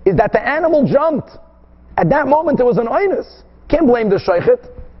is that the animal jumped. At that moment, there was an oinus. Can't blame the shaychet.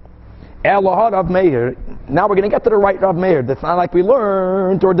 Elohad Rav Meir. Now we're going to get to the right Rav Meir. That's not like we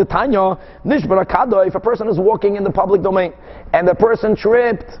learned, or the Tanya. Nishbara Kado, if a person is walking in the public domain, and the person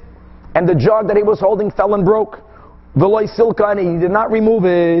tripped, and the jug that he was holding fell and broke, Veloy Silka, and he did not remove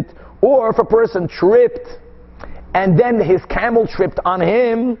it, or if a person tripped, and then his camel tripped on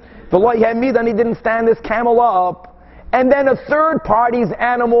him, Veloy Hamid, and he didn't stand his camel up, and then a third party's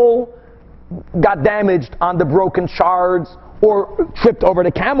animal got damaged on the broken shards, or tripped over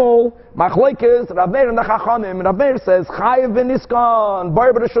the camel. Machlokes, Rav Meir and the Chachamim. Rav Meir says, Chayiv v'niskan,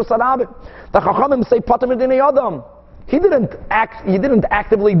 bar b'reshus harabim. The Chachamim say, Pater medinei adam. He didn't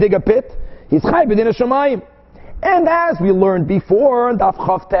actively dig a pit. He's Chayiv b'dinei shamayim. And as we learned before, Daf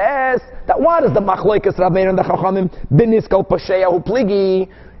Chavtes, that what is the Machlokes, Rav Meir and the Chachamim? B'niskal pasheyahu pligi.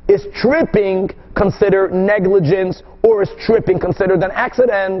 Is tripping considered negligence, or is tripping considered an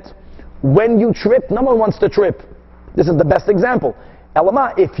accident? When you trip, no one wants to trip. This is the best example.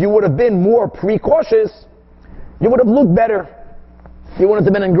 Elama, if you would have been more precautious, you would have looked better. You wouldn't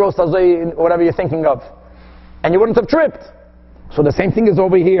have been engrossed in whatever you're thinking of. And you wouldn't have tripped. So the same thing is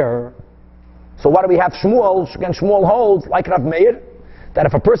over here. So what do we have? Shmuel, again, Shmuel holds, like Rav Meir, that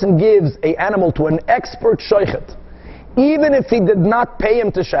if a person gives an animal to an expert shaychet, even if he did not pay him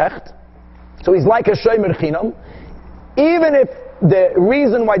to shecht, so he's like a shomer chinam, even if the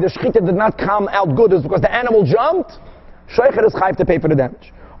reason why the shechita did not come out good is because the animal jumped, shaychet is chayiv to pay for the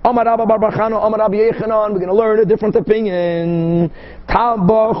damage. Amar Rabba Bar Bachano, Amar Rabbi Yechanan, we're going to learn a different opinion.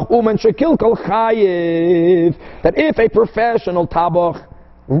 Tabach umen shekil kol chayiv, that if a professional tabach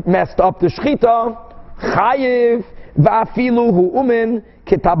messed up the shechita, chayiv va'afilu hu umen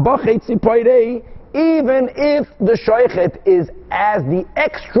ketabach etzipoirei, even if the shaychet is as the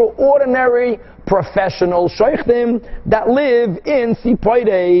extraordinary professional shaychtim that live in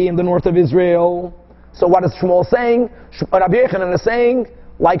Sipoidei in the north of Israel. So what is Shmuel saying? Rabbi Yechanan is saying,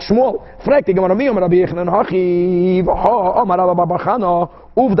 like Shmuel,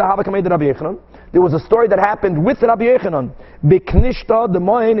 there was a story that happened with Rabbi Yechanan, Beknishta, the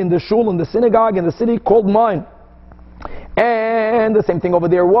mine in the shul, in the synagogue, in the city called mine. And the same thing over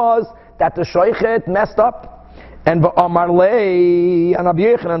there was that the shaychet messed up. And Amar Lei, and Rabbi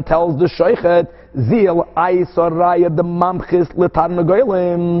Yechanan tells the shaychet, Zil Aisaraya the Mamchis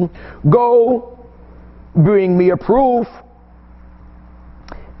Letarnagolim, go bring me a proof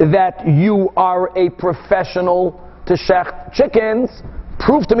that you are a professional to shecht chickens.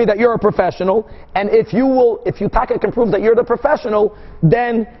 Prove to me that you're a professional, and if you taka can prove that you're the professional,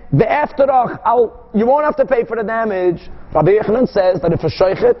 then the afterach, you won't have to pay for the damage. Rabbi Yechanan says that if a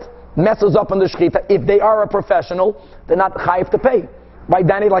shaychet messes up on the shechita, if they are a professional, they're not chayiv to pay. Right,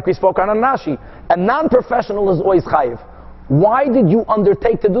 Danny, like we spoke on Anashi. A non-professional is always chayiv. Why did you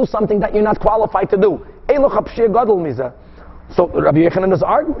undertake to do something that you're not qualified to do? So Rabbi Yechanan is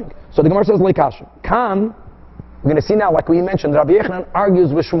arguing. So the Gemara says, Leikasha. Kan, we're going to see now, like we mentioned, Rabbi Yechanan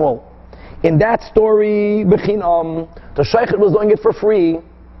argues with Shmuel. In that story, Bechinam, the shaychet was doing it for free,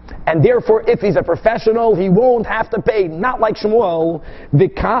 and therefore, if he's a professional, he won't have to pay. Not like Shmuel.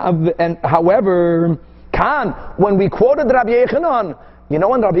 And however, Kan, when we quoted Rabbi Yechanan, you know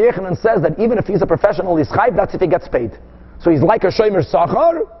when Rabbi Yechanan says that even if he's a professional, he's chayiv, that's if he gets paid. So he's like a shomer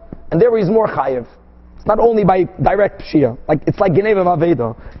sachar, and therefore he's more chayiv. It's not only by direct pshia, it's like Geneva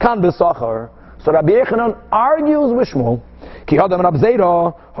Vaveda. Kan b'sachar. So Rabbi Yechanan argues with Shmuel. Ki hadam Rab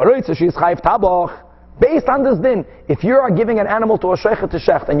Zera, haroitze she's chayiv tabach. Based on this din, if you are giving an animal to a sheikh to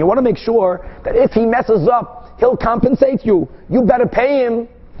shecht, and you want to make sure that if he messes up, he'll compensate you, you better pay him.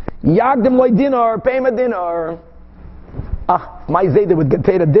 Yagdim loy dinar, pay him a dinar. My Zayda would get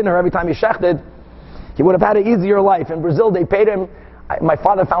paid a dinner every time he shechted. he would have had an easier life. In Brazil, they paid him, my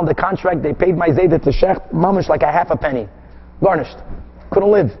father found the contract, they paid my Zayda to Shecht, mamish like a half a penny. Garnished.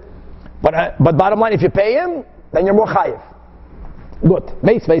 Couldn't live. But bottom line, if you pay him, then you're more chayiv. Good.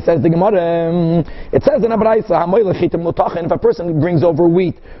 Meisvei says the Gemara, it says in Abraisa, if a person brings over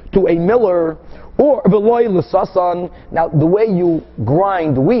wheat to a miller, or now the way you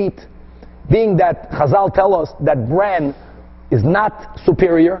grind wheat, being that Chazal tell us that bran is not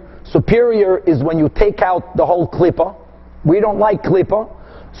superior. Superior is when you take out the whole klippa. We don't like klippa.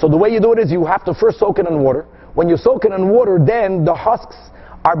 So the way you do it is you have to first soak it in water. When you soak it in water, then the husks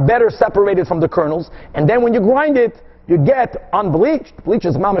are better separated from the kernels. And then when you grind it, you get unbleached. Bleach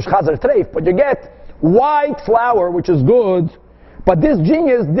is mamish chazer treif, but you get white flour, which is good. But this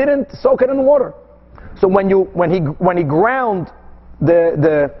genius didn't soak it in water. So when he ground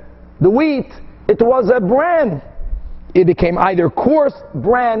the wheat, it was a bran. It became either coarse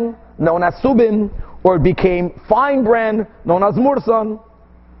bran, known as subin, or it became fine bran, known as mursan.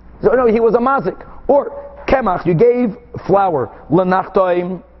 So no, he was a mazik. Or kemach, you gave flour,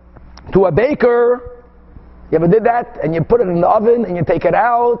 lenachtoim, to a baker. You ever did that? And you put it in the oven, and you take it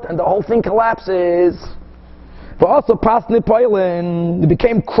out, and the whole thing collapses. But also pasni poilin, it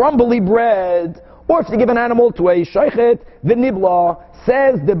became crumbly bread. Or if you give an animal to a sheichet, v'nibla,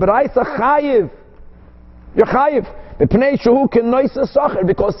 says the Baraisa chayiv. You're chayiv.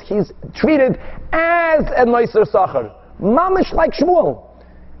 Because he's treated as a noiser sacher. Mamish like Shmuel.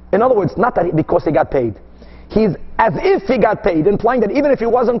 In other words, not that because he got paid. He's as if he got paid, implying that even if he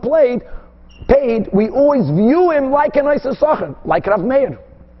wasn't paid, we always view him like a noiser sacher, like Rav Meir.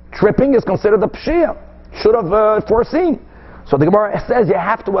 Tripping is considered a pshia. Should have foreseen. So the Gemara says you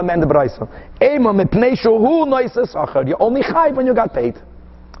have to amend the Baraisa. You only chayiv when you got paid.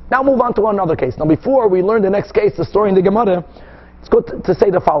 Now move on to another case. Now before we learn the next case, the story in the Gemara, it's good to say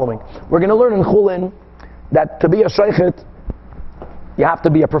the following. We're going to learn in Chulin that to be a sheichet, you have to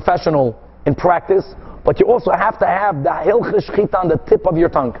be a professional in practice, but you also have to have the hilchah shchita on the tip of your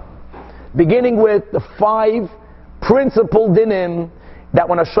tongue. Beginning with the 5 principal dinim that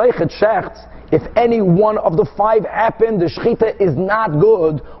when a sheichet shechts, if any one of the 5 happen, the shchita is not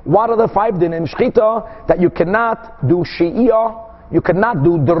good. What are the 5 dinim? Shchita, that you cannot do shi'iyah, you cannot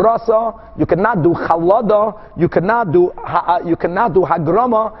do drasa, you cannot do chalada, you cannot do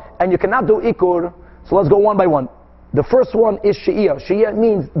hagrama, and you cannot do ikur. So let's go one by one. The first one is shi'iyah. Shi'iyah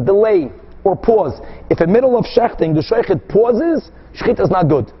means delay or pause. If in the middle of shechting the sheichet pauses, shchita is not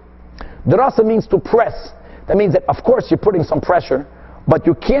good. Drasa means to press. That means that of course you're putting some pressure, but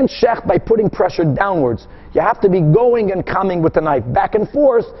you can't shecht by putting pressure downwards. You have to be going and coming with the knife, back and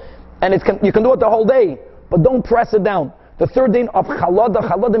forth, and you can do it the whole day, but don't press it down. The third din of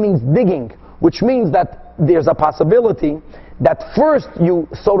chalada means digging, which means that there's a possibility that first you,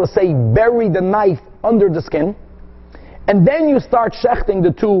 so to say, bury the knife under the skin, and then you start shechting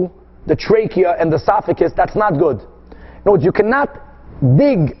the trachea and the esophagus. That's not good. In other words, you cannot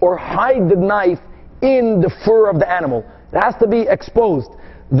dig or hide the knife in the fur of the animal. It has to be exposed.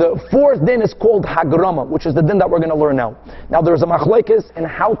 The 4th din is called hagrama, which is the din that we're going to learn now. Now there's a machlekes in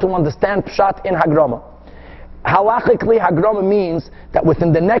how to understand pshat in hagrama. Halachically, hagrama means that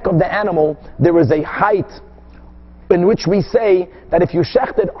within the neck of the animal there is a height in which we say that if you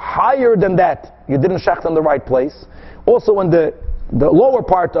shechted higher than that, you didn't shecht in the right place. Also in the lower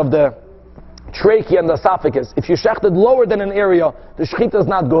part of the trachea and the esophagus, if you shechted lower than an area, the shechita is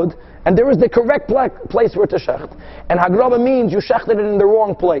not good, and there is the correct place where to shecht. And hagrama means you shechted it in the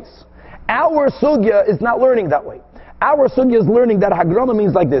wrong place. Our sugya is not learning that way. Our sugya is learning that hagrama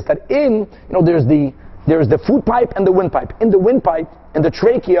means like this, that there's the food pipe and the windpipe. In the windpipe, in the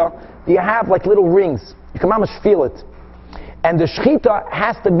trachea, you have like little rings. You can almost feel it. And the shechita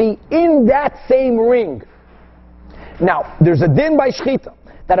has to be in that same ring. Now, there's a din by shechita,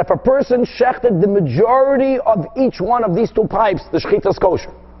 that if a person shechted the majority of each one of these 2 pipes, the shechita is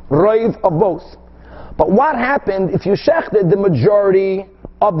kosher. Roiv of both. But what happened if you shechted the majority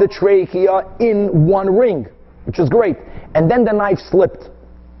of the trachea in one ring, which is great, and then the knife slipped,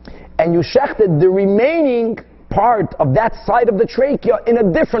 and you shechted the remaining part of that side of the trachea in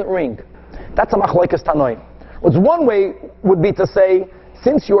a different ring? That's a machlekes tanoim. One way would be to say,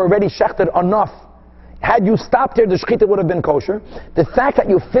 since you already shechted enough, had you stopped here, the shechita would have been kosher. The fact that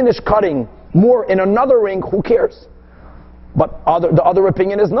you finished cutting more in another ring, who cares? But the other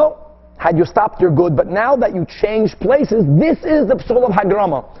opinion is no. Had you stopped, you're good. But now that you changed places, this is the psul of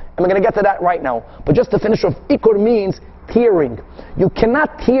hagrama. And we're going to get to that right now. But just to finish off, ikur means tearing. You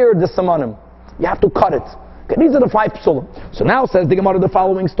cannot tear the samanim. You have to cut it. Okay, these are the 5 psulim. So now says the Gemara the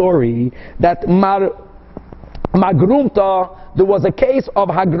following story, that Magrumta, there was a case of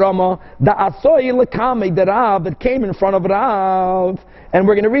Hagrama, the Asoi Lekame, the Rav that came in front of Rav, and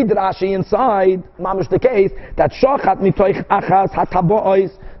we're going to read the Rashi inside, mamish the case, that Shochat Mitoich Achas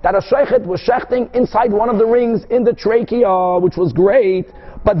Hatabois, that a Shechet was shechting inside one of the rings in the trachea, which was great,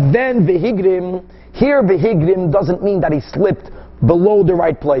 but then Vihigrim, here Vihigrim doesn't mean that he slipped below the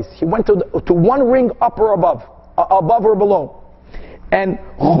right place. He went to one ring up or above or below. And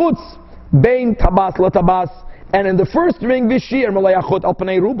Chutz Bein Tabas La Tabas, and in the first ring, Vishir Malayachut Al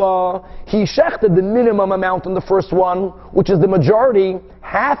Panei Ruba, he shechted the minimum amount in the first one, which is the majority,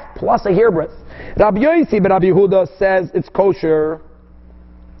 half plus a hairbreadth. Rabbi Yosi ben Rabbi Yehuda says it's kosher.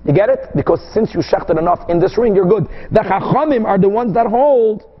 You get it? Because since you shechted enough in this ring, you're good. The Chachamim are the ones that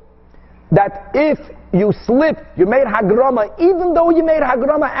hold that if you slipped, you made Hagrama, even though you made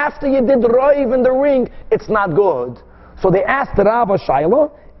Hagrama after you did Roiv in the ring, it's not good. So they asked Rava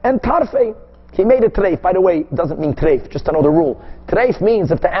Shaila and Tarfei. He made a treif. By the way, it doesn't mean treif, just to know the rule. Treif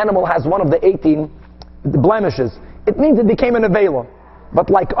means if the animal has one of the 18 blemishes, it means it became an avela. But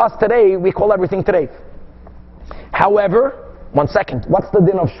like us today, we call everything treif. However, 1 second, what's the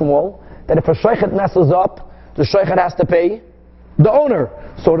din of Shmuel? That if a sheichet messes up, the sheichet has to pay the owner.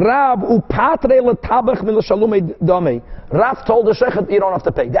 So Rav upatre letabach min l'shalumei damei. Rav told the sheichet, you don't have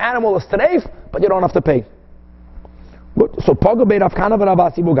to pay. The animal is treif, but you don't have to pay. So Pago bei Rav Kahana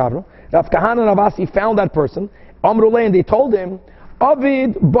v'Ravasi Bugaru. Rav Kahana and Ravasi found that person. Amrulay, and they told him,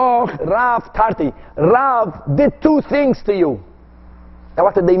 Avid Bach Rav Tarti. Rav did 2 things to you. Now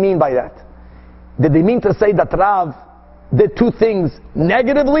what did they mean by that? Did they mean to say that Rav did 2 things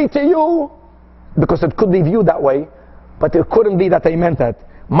negatively to you? Because it could be viewed that way, but it couldn't be that they meant that.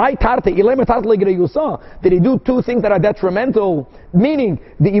 My Tarti, did he do 2 things that are detrimental? Meaning,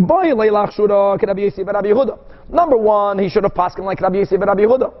 the Iboy Leilach Shura Rabbi Yossi ben Rabbi Yehuda. Number 1, he should have pasken like Rabbi Yossi ben Rabbi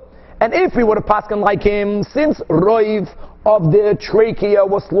Yehuda. And if we would have pasken like him, since Roiv of the trachea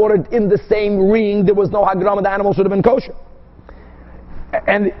was slaughtered in the same ring, there was no Hagrama, the animal should have been kosher.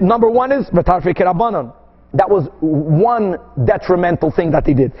 And number 1 is V'tarfei Kirabanan. That was one detrimental thing that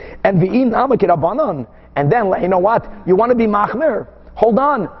he did. And V'in Ama Kirabanan. And then, you know what? You want to be machmer? Hold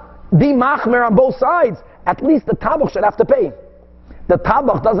on. Be machmer on both sides. At least the tabach should have to pay. The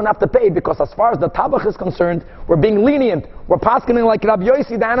tabach doesn't have to pay because as far as the tabach is concerned, we're being lenient. We're paskening like Rabbi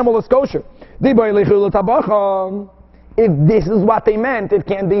Yossi, the animal is kosher. If this is what they meant, it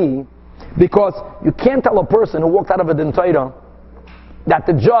can't be. Because you can't tell a person who walked out of a din Torah that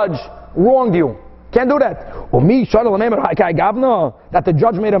the judge wronged you. Can't do that. That the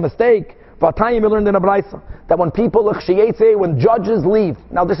judge made a mistake. We learned in a brayso that when when judges leave,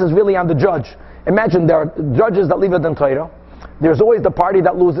 now this is really on the judge. Imagine there are judges that leave a din Torah. There's always the party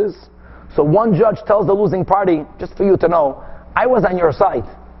that loses. So one judge tells the losing party, just for you to know, I was on your side.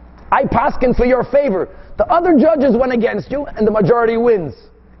 I paskin for your favor. The other judges went against you, and the majority wins.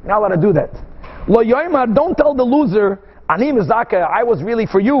 You're not allowed to do that. Lo yoimar, don't tell the loser, ani mizaka, I was really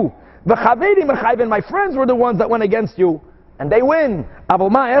for you. V'chaveri mechayven, my friends were the ones that went against you, and they win. Avol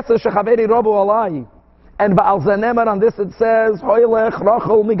ma eser shechaveri robu alai. And ba'al zanemer, on this it says, hoylech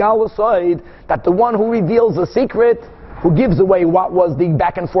rachel migal l'soid, that the one who reveals a secret, who gives away what was the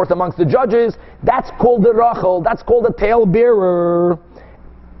back and forth amongst the judges, that's called the rachel, that's called the talebearer.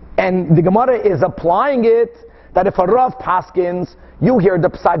 And the Gemara is applying it, that if a Rav paskins, you hear the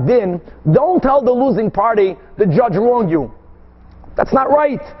psak din, don't tell the losing party, the judge wronged you. That's not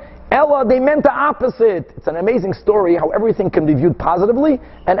right. Ella, they meant the opposite. It's an amazing story how everything can be viewed positively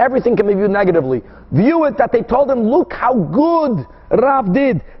and everything can be viewed negatively. View it that they told him, look how good Rav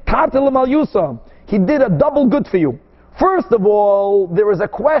did. Tartel al Yusa. He did a double good for you. First of all, there is a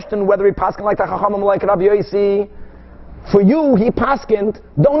question whether he paskin like the Chachamim like Rabbi Yossi. For you, he paskined,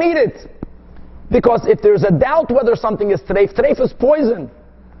 don't eat it. Because if there's a doubt whether something is treif is poison.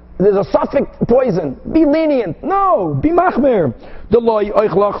 There's a suffix poison. Be lenient. No, be machmer.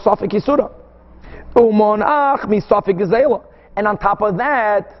 And on top of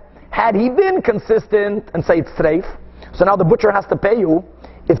that, had he been consistent and say it's treif, so now the butcher has to pay you.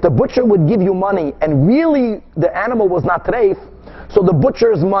 If the butcher would give you money and really the animal was not treif, so the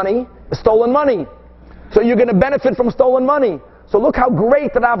butcher's money is stolen money. So you're going to benefit from stolen money. So look how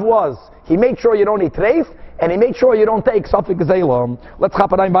great Rav was. He made sure you don't eat treif, and he made sure you don't take Safik Zayla. Let's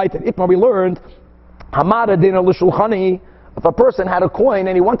chop it weiter. Itma, we learned, Hamada Dina L'Shulchani, if a person had a coin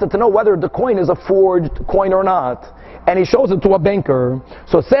and he wanted to know whether the coin is a forged coin or not, and he shows it to a banker.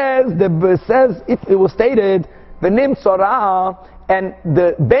 So it says it was stated, V'nim Tzorah, and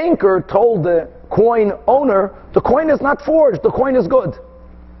the banker told the coin owner, the coin is not forged, the coin is good.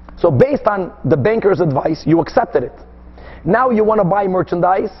 So based on the banker's advice, you accepted it. Now you want to buy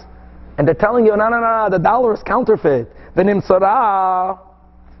merchandise, and they're telling you, no, the dollar is counterfeit.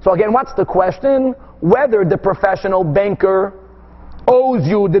 So again, what's the question? Whether the professional banker owes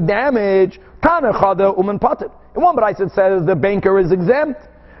you the damage. In one brayso it says the banker is exempt.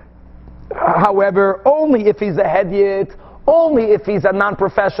 However, only if he's a hedyot, only if he's a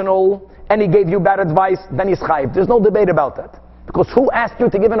non-professional, and he gave you bad advice, then he's chayiv. There's no debate about that. Because who asked you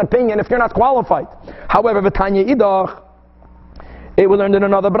to give an opinion if you're not qualified? However, v'tanya idach, it will learn in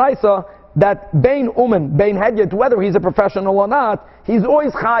another brayso that bein hedyot, whether he's a professional or not, he's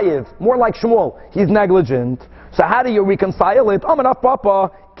always chayiv. More like Shmuel, he's negligent. So how do you reconcile it?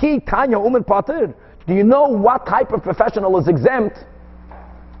 Papa, ki tanya pater. Do you know what type of professional is exempt?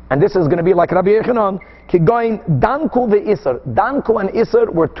 And this is going to be like Rabbi Yochanan, ki goin danku ve'isr. Danku and Isr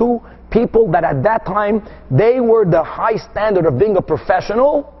were two people that at that time, they were the high standard of being a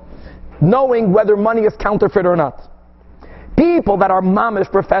professional, knowing whether money is counterfeit or not. People that are mamish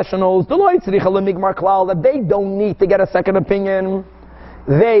professionals, that they don't need to get a second opinion.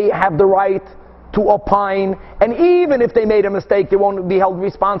 They have the right to opine, and even if they made a mistake, they won't be held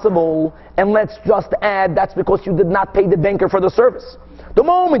responsible. And let's just add, that's because you did not pay the banker for the service. The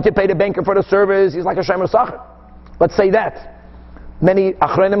moment you pay the banker for the service, he's like a shemer sacher. Let's say that. Many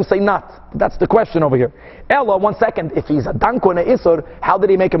achronim say not. That's the question over here. Ella, 1 second, if he's a danko and a isur, how did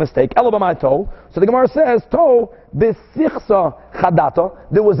he make a mistake? Ella b'may to. So the Gemara says, to b'sichsa chadata.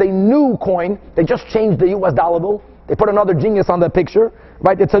 There was a new coin. They just changed the US dollar bill. They put another genius on the picture.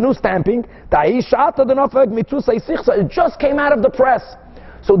 Right? It's a new stamping. It just came out of the press.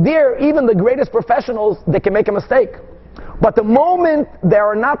 So there, even the greatest professionals, they can make a mistake. But the moment they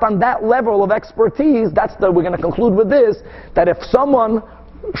are not on that level of expertise, we're going to conclude with this, that if someone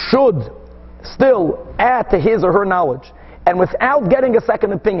should still add to his or her knowledge, and without getting a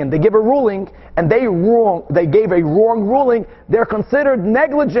second opinion, they give a ruling, and they gave a wrong ruling, they're considered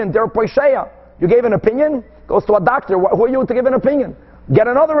negligent, they're poisheya. You gave an opinion, goes to a doctor, who are you to give an opinion? Get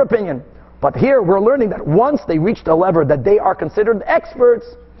another opinion. But here we're learning that once they reach the level that they are considered experts,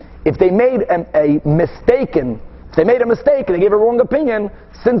 if they made a mistake, they gave a wrong opinion,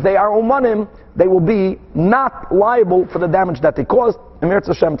 since they are umanim, they will be not liable for the damage that they caused. Emir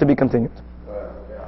Hashem, to be continued.